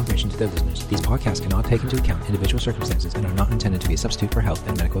and helpful information to their listeners, these podcasts cannot take into account individual circumstances and are not intended to be a substitute for health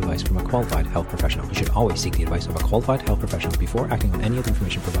and medical advice from a qualified health professional. You should always seek the advice of a qualified health professional before acting on any of the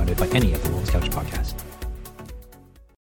information provided by any of the Wellness Couch podcasts.